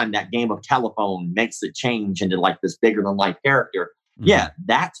the time, that game of telephone makes it change into like this bigger than life character. Mm-hmm. Yeah,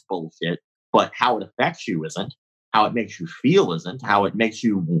 that's bullshit. But how it affects you isn't. How it makes you feel isn't. How it makes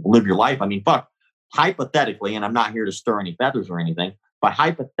you live your life. I mean, fuck, hypothetically, and I'm not here to stir any feathers or anything, but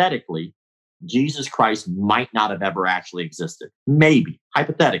hypothetically, Jesus Christ might not have ever actually existed. Maybe,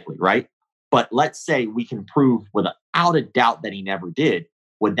 hypothetically, right? But let's say we can prove without a doubt that he never did.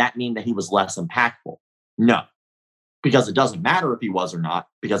 Would that mean that he was less impactful? No, because it doesn't matter if he was or not,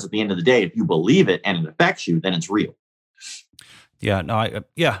 because at the end of the day, if you believe it and it affects you, then it's real. Yeah, no,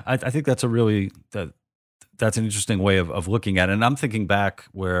 I think that's a really, that's an interesting way of looking at it. And I'm thinking back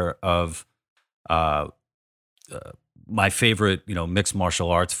my favorite, you know, mixed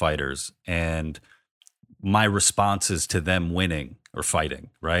martial arts fighters and my responses to them winning or fighting,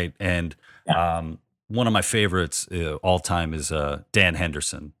 right? And one of my favorites all time is Dan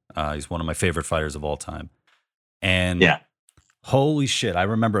Henderson. He's one of my favorite fighters of all time. And holy shit, I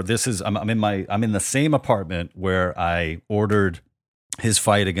remember I'm in the same apartment where I ordered his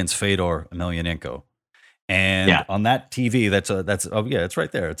fight against Fedor Emelianenko. And on that TV, it's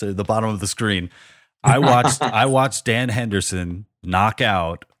right there. It's at the bottom of the screen. I watched Dan Henderson knock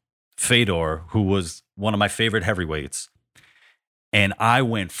out Fedor, who was one of my favorite heavyweights, and I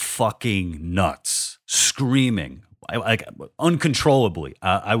went fucking nuts, screaming like uncontrollably.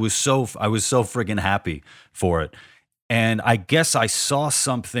 I was so friggin' happy for it, and I guess I saw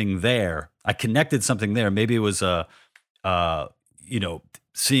something there. I connected something there. Maybe it was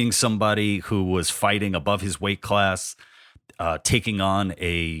seeing somebody who was fighting above his weight class, taking on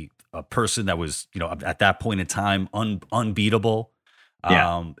a person that was, you know, at that point in time, unbeatable.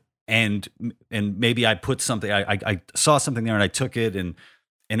 And maybe I put something, I saw something there and I took it and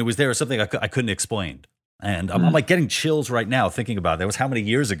it was there something I couldn't explain. And I'm like getting chills right now thinking about it. That was how many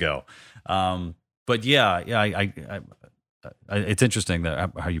years ago? But it's interesting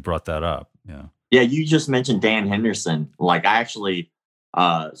that how you brought that up. Yeah. Yeah. You just mentioned Dan Henderson. Like I actually,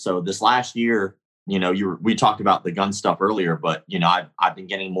 so this last year, you know, we talked about the gun stuff earlier, but you know, I've been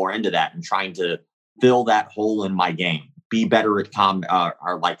getting more into that and trying to fill that hole in my game, be better at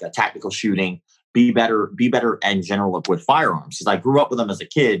or like a tactical shooting, be better in general with firearms. Because I grew up with them as a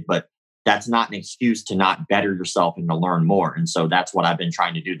kid, but that's not an excuse to not better yourself and to learn more. And so that's what I've been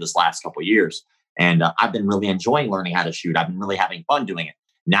trying to do this last couple of years. And I've been really enjoying learning how to shoot. I've been really having fun doing it.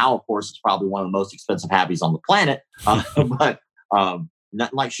 Now, of course, it's probably one of the most expensive hobbies on the planet, but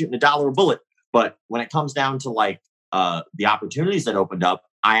nothing like shooting $1 a bullet. But when it comes down to like the opportunities that opened up,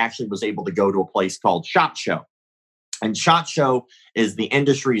 I actually was able to go to a place called SHOT Show. And SHOT Show is the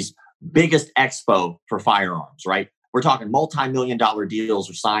industry's biggest expo for firearms, right? We're talking multi-million-dollar deals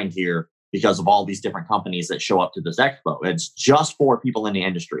are signed here because of all these different companies that show up to this expo. It's just for people in the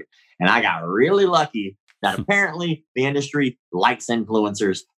industry. And I got really lucky that apparently the industry likes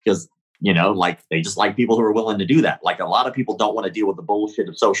influencers because, you know, like they just like people who are willing to do that. Like a lot of people don't want to deal with the bullshit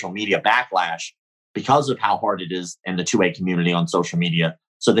of social media backlash because of how hard it is in the 2A community on social media.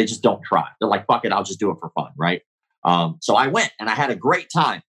 So they just don't try. They're like, fuck it, I'll just do it for fun, right? So I went and I had a great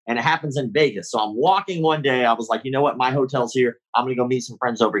time. And it happens in Vegas. So I'm walking one day. I was like, you know what? My hotel's here. I'm going to go meet some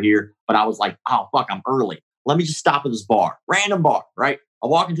friends over here. But I was like, oh, fuck, I'm early. Let me just stop at this bar. Random bar, right? I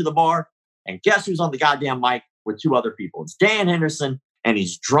walk into the bar and guess who's on the goddamn mic with two other people? It's Dan Henderson and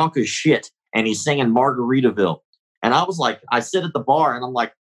he's drunk as shit. And he's singing Margaritaville. And I was like, I sit at the bar and I'm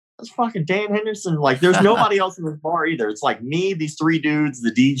like, that's fucking Dan Henderson. Like there's nobody else in this bar either. It's like me, these three dudes,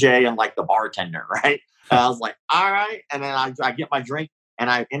 the DJ and like the bartender, right? And I was like, all right. And then I get my drink. And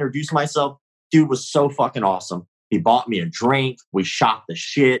I introduced myself. Dude was so fucking awesome. He bought me a drink. We shot the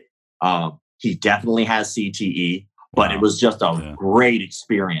shit. He definitely has CTE, but it was just a great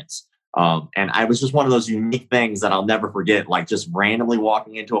experience. And I was just one of those unique things that I'll never forget, like just randomly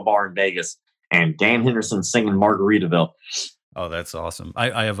walking into a bar in Vegas and Dan Henderson singing Margaritaville. Oh, that's awesome.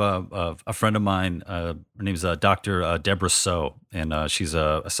 I have a friend of mine. Her name's Dr. Deborah So, and she's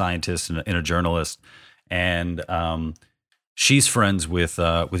a scientist and a journalist. And she's friends with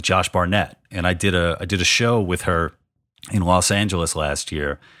Josh Barnett, and I did a show with her in Los Angeles last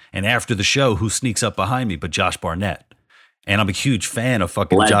year. And after the show, who sneaks up behind me but Josh Barnett? And I'm a huge fan of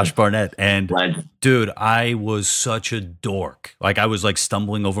fucking Legend. Josh Barnett. And Legend. dude, I was such a dork. Like I was like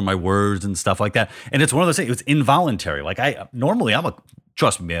stumbling over my words and stuff like that. And it's one of those things, it was involuntary. Like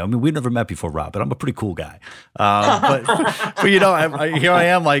trust me, man. I mean, we've never met before, Rob, but I'm a pretty cool guy. But you know, here I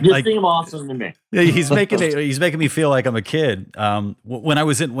am, like, You seem awesome to me. he's making me feel like I'm a kid. When I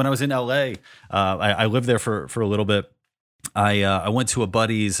was in LA, I lived there for a little bit. I went to a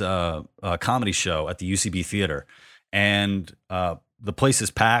buddy's comedy show at the UCB Theater, and the place is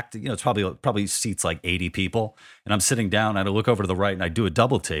packed. You know, it's probably seats like 80 people, and I'm sitting down. And I look over to the right, and I do a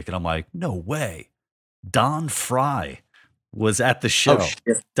double take, and I'm like, no way, Don Fry was at the show. Oh,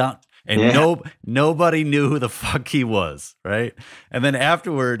 shit. Nobody knew who the fuck he was, right? And then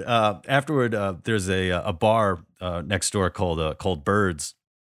afterward, there's a bar next door called Birds,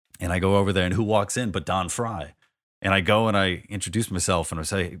 and I go over there, and who walks in but Don Fry? And I go and I introduce myself and I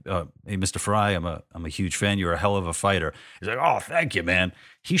say, "Hey, Mr. Fry, I'm a huge fan. You're a hell of a fighter." He's like, "Oh, thank you, man."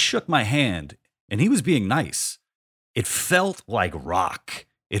 He shook my hand and he was being nice. It felt like rock.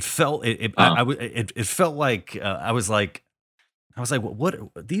 It felt it felt like I was like, what?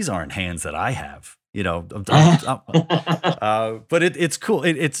 These aren't hands that I have, you know. But it's cool.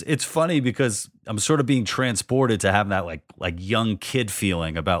 It's funny because I'm sort of being transported to have that like young kid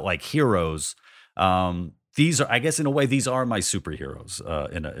feeling about like heroes. These are, I guess, in a way, these are my superheroes.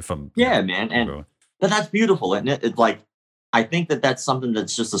 Man, but that's beautiful, isn't it? It's like, I think that's something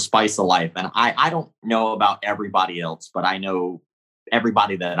that's just a spice of life, and I don't know about everybody else, but I know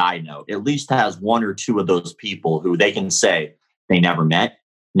everybody that I know at least has one or two of those people who they can say they never met,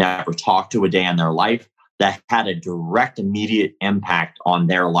 never talked to a day in their life, that had a direct, immediate impact on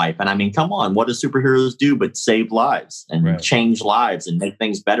their life. And I mean, come on, what do superheroes do but save lives and change lives and make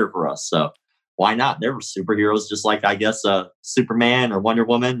things better for us? So why not? They're superheroes, just like, I guess, Superman or Wonder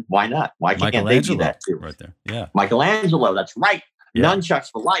Woman. Why not? Why can't they do that too? Right there, yeah. Michelangelo, that's right. Yeah. Nunchucks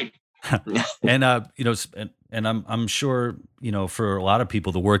for life. And you know, and I'm sure, you know, for a lot of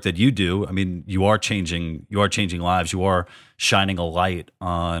people, the work that you do, I mean, you are changing lives. You are shining a light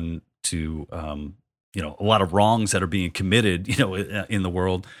on to you know, a lot of wrongs that are being committed, you know, in the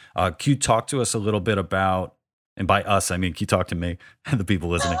world. Can you talk to us a little bit about? And by us, I mean, can you talk to me and the people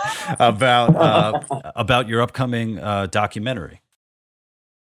listening about your upcoming documentary?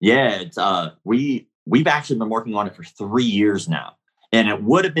 Yeah, it's we've actually been working on it for 3 years now, and it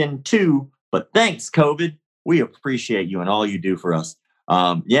would have been 2, but thanks, COVID. We appreciate you and all you do for us.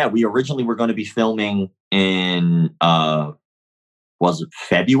 We originally were going to be filming in was it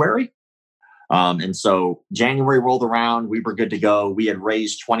February? And so January rolled around, we were good to go. We had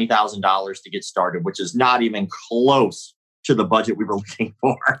raised $20,000 to get started, which is not even close to the budget we were looking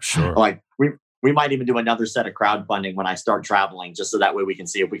for. Sure. Like we might even do another set of crowdfunding when I start traveling, just so that way we can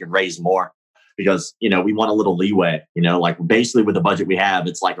see if we can raise more, because, you know, we want a little leeway, you know, like basically with the budget we have,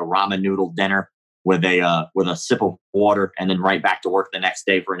 it's like a ramen noodle dinner with a sip of water and then right back to work the next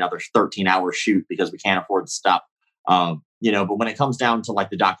day for another 13-hour shoot because we can't afford to stop. You know, but when it comes down to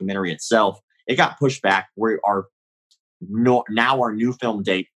like the documentary itself, it got pushed back. Now our new film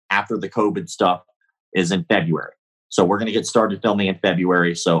date after the COVID stuff is in February. So we're going to get started filming in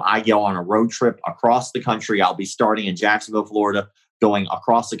February. So I go on a road trip across the country. I'll be starting in Jacksonville, Florida, going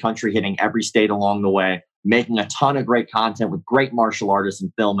across the country, hitting every state along the way, making a ton of great content with great martial artists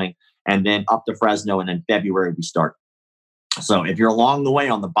and filming, and then up to Fresno. And in February, we start. So if you're along the way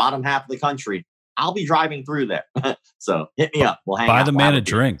on the bottom half of the country, I'll be driving through there. So hit me up. We'll hang out. Buy the man a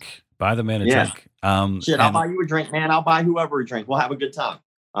drink. Buy the man a drink. I'll buy you a drink, man. I'll buy whoever a drink. We'll have a good time.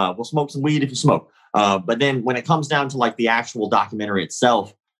 We'll smoke some weed if you smoke. But then when it comes down to like the actual documentary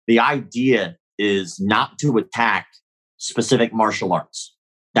itself, the idea is not to attack specific martial arts.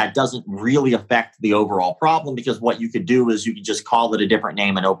 That doesn't really affect the overall problem, because what you could do is you could just call it a different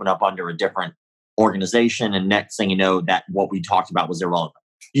name and open up under a different organization. And next thing you know, that what we talked about was irrelevant.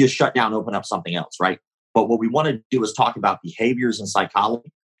 You just shut down, open up something else, right? But what we want to do is talk about behaviors and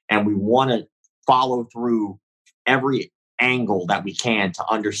psychology. And we want to follow through every angle that we can to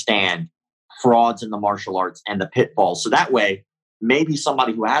understand frauds in the martial arts and the pitfalls. So that way, maybe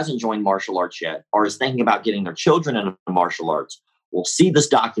somebody who hasn't joined martial arts yet or is thinking about getting their children into martial arts will see this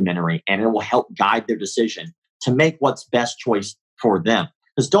documentary, and it will help guide their decision to make what's best choice for them.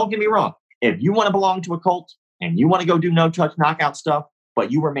 Because don't get me wrong, if you want to belong to a cult and you want to go do no touch knockout stuff,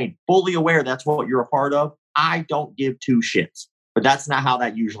 but you remain fully aware that's what you're a part of, I don't give two shits. But that's not how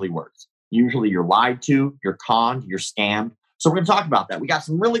that usually works. Usually you're lied to, you're conned, you're scammed. So we're going to talk about that. We got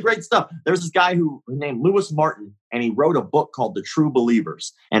some really great stuff. There's this guy named Lewis Martin, and he wrote a book called The True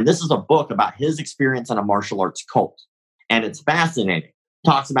Believers. And this is a book about his experience in a martial arts cult. And it's fascinating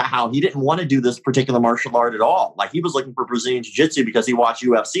talks about how he didn't want to do this particular martial art at all. Like, he was looking for Brazilian Jiu-Jitsu because he watched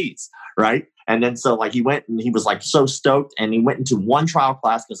UFCs, right? And then so like he went and he was like so stoked, and he went into one trial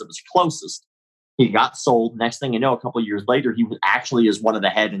class because it was closest. He got sold. Next thing you know, a couple of years later, he was actually is one of the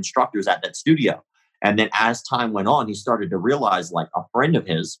head instructors at that studio. And then as time went on, he started to realize, like, a friend of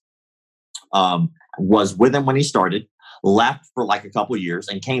his was with him when he started, left for like a couple of years,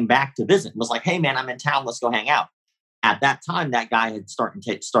 and came back to visit and was like, "Hey man, I'm in town. Let's go hang out." At that time, that guy had started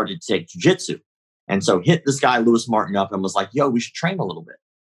to take jiu-jitsu. And so hit this guy, Lewis Martin, up and was like, "Yo, we should train a little bit."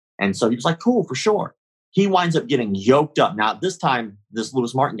 And so he was like, "Cool, for sure." He winds up getting yoked up. Now, this time, this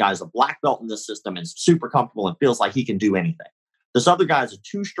Lewis Martin guy is a black belt in this system and super comfortable and feels like he can do anything. This other guy is a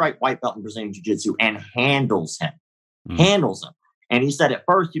 2-stripe white belt in Brazilian Jiu-Jitsu and handles him. Handles him. And he said at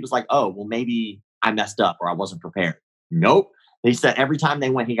first, he was like, "Oh, well, maybe I messed up or I wasn't prepared." Nope. He said every time they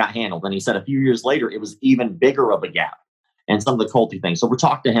went, he got handled. And he said a few years later, it was even bigger of a gap and some of the culty things. So we're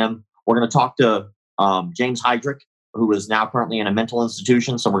talking to him. We're going to talk to James Heydrich, who is now currently in a mental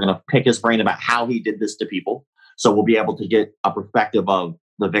institution. So we're going to pick his brain about how he did this to people. So we'll be able to get a perspective of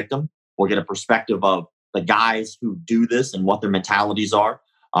the victim. We'll get a perspective of the guys who do this and what their mentalities are.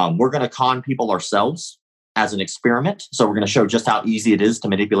 We're going to con people ourselves as an experiment. So we're going to show just how easy it is to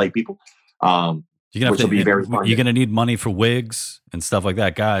manipulate people. Which will be very fun. You're going to need money for wigs and stuff like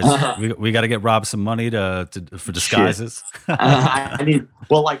that, guys. we got to get Rob some money for disguises. And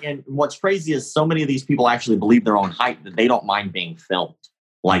what's crazy is so many of these people actually believe their own hype that they don't mind being filmed.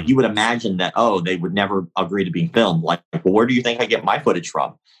 Like, you would imagine that, they would never agree to being filmed. Like, well, where do you think I get my footage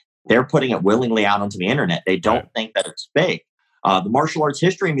from? They're putting it willingly out onto the internet. They don't think that it's fake. The Martial Arts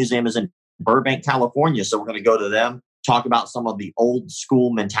History Museum is in Burbank, California. So we're going to go to them, talk about some of the old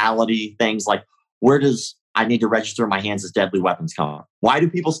school mentality things, like, where does I need to register my hands as deadly weapons come from? Why do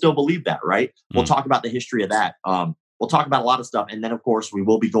people still believe that, right? We'll talk about the history of that. We'll talk about a lot of stuff. And then, of course, we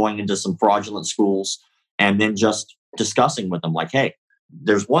will be going into some fraudulent schools and then just discussing with them, like, hey,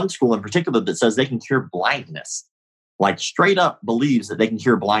 there's one school in particular that says they can cure blindness. Like, straight up believes that they can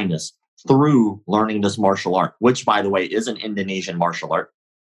cure blindness through learning this martial art, which, by the way, is an Indonesian martial art.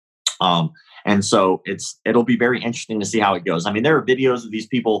 And so it'll be very interesting to see how it goes. I mean, there are videos of these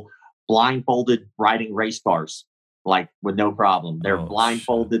people blindfolded riding race cars, like, with no problem. They're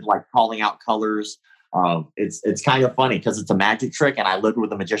blindfolded, like, calling out colors. It's kind of funny because it's a magic trick, and I lived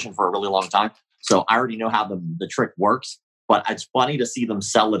with a magician for a really long time, so I already know how the trick works. But it's funny to see them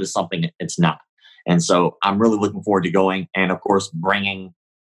sell it as something it's not. And so I'm really looking forward to going, and of course, bringing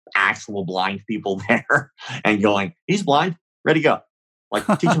actual blind people there and going, "He's blind, ready to go." Like,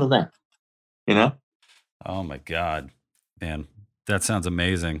 teach him a thing, you know? Oh my God, man, that sounds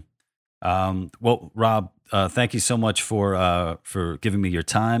amazing. Well, Rob, thank you so much for giving me your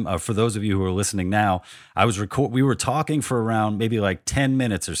time. For those of you who are listening now, we were talking for around maybe like 10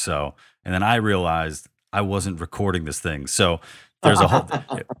 minutes or so, and then I realized I wasn't recording this thing. So there's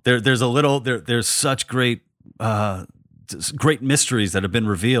there's such great mysteries that have been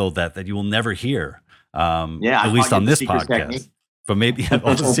revealed that you will never hear. At least on this podcast. Technique. But maybe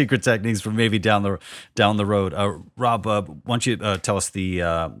all the secret techniques for maybe down the road. Rob, why don't you tell us the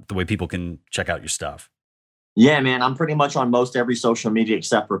way people can check out your stuff? Yeah, man, I'm pretty much on most every social media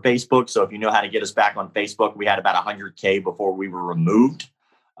except for Facebook. So if you know how to get us back on Facebook, we had about 100K before we were removed.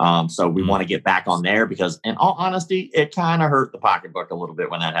 So we want to get back on there because, in all honesty, it kind of hurt the pocketbook a little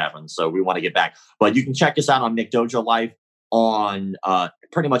bit when that happened. So we want to get back. But you can check us out on McDojoLife on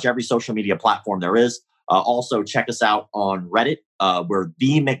pretty much every social media platform there is. Also, check us out on Reddit. We're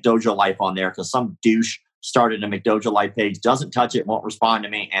the McDojoLife on there because some douche started a McDojoLife page, doesn't touch it, won't respond to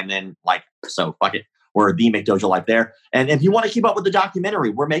me, and then so fuck it. We're the McDojoLife there. And if you want to keep up with the documentary,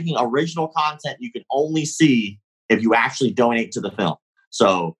 we're making original content you can only see if you actually donate to the film.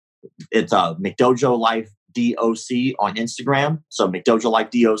 So it's McDojoLife DOC on Instagram. So McDojoLife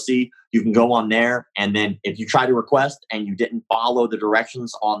DOC, you can go on there. And then if you try to request and you didn't follow the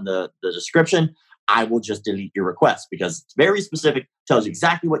directions on the description, I will just delete your request because it's very specific, tells you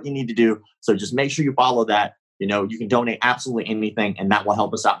exactly what you need to do. So just make sure you follow that. You know, you can donate absolutely anything, and that will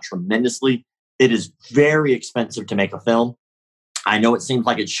help us out tremendously. It is very expensive to make a film. I know it seems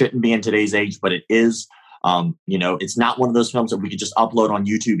like it shouldn't be in today's age, but it is. It's not one of those films that we could just upload on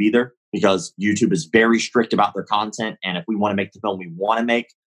YouTube either, because YouTube is very strict about their content. And if we want to make the film we want to make,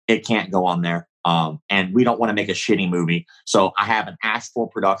 it can't go on there. And we don't want to make a shitty movie. So I have an actual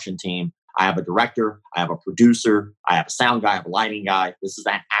production team. I have a director. I have a producer. I have a sound guy. I have a lighting guy. This is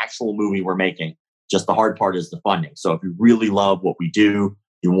an actual movie we're making. Just the hard part is the funding. So if you really love what we do,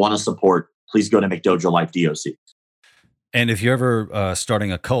 you want to support, please go to McDojoLife DOC. And if you're ever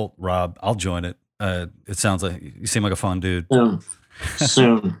starting a cult, Rob, I'll join it. It sounds like you seem like a fun dude.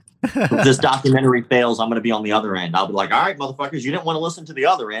 soon. If this documentary fails, I'm going to be on the other end. I'll be like, all right, motherfuckers, you didn't want to listen to the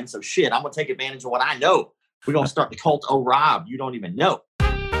other end. So shit, I'm going to take advantage of what I know. We're going to start the cult of Rob. You don't even know.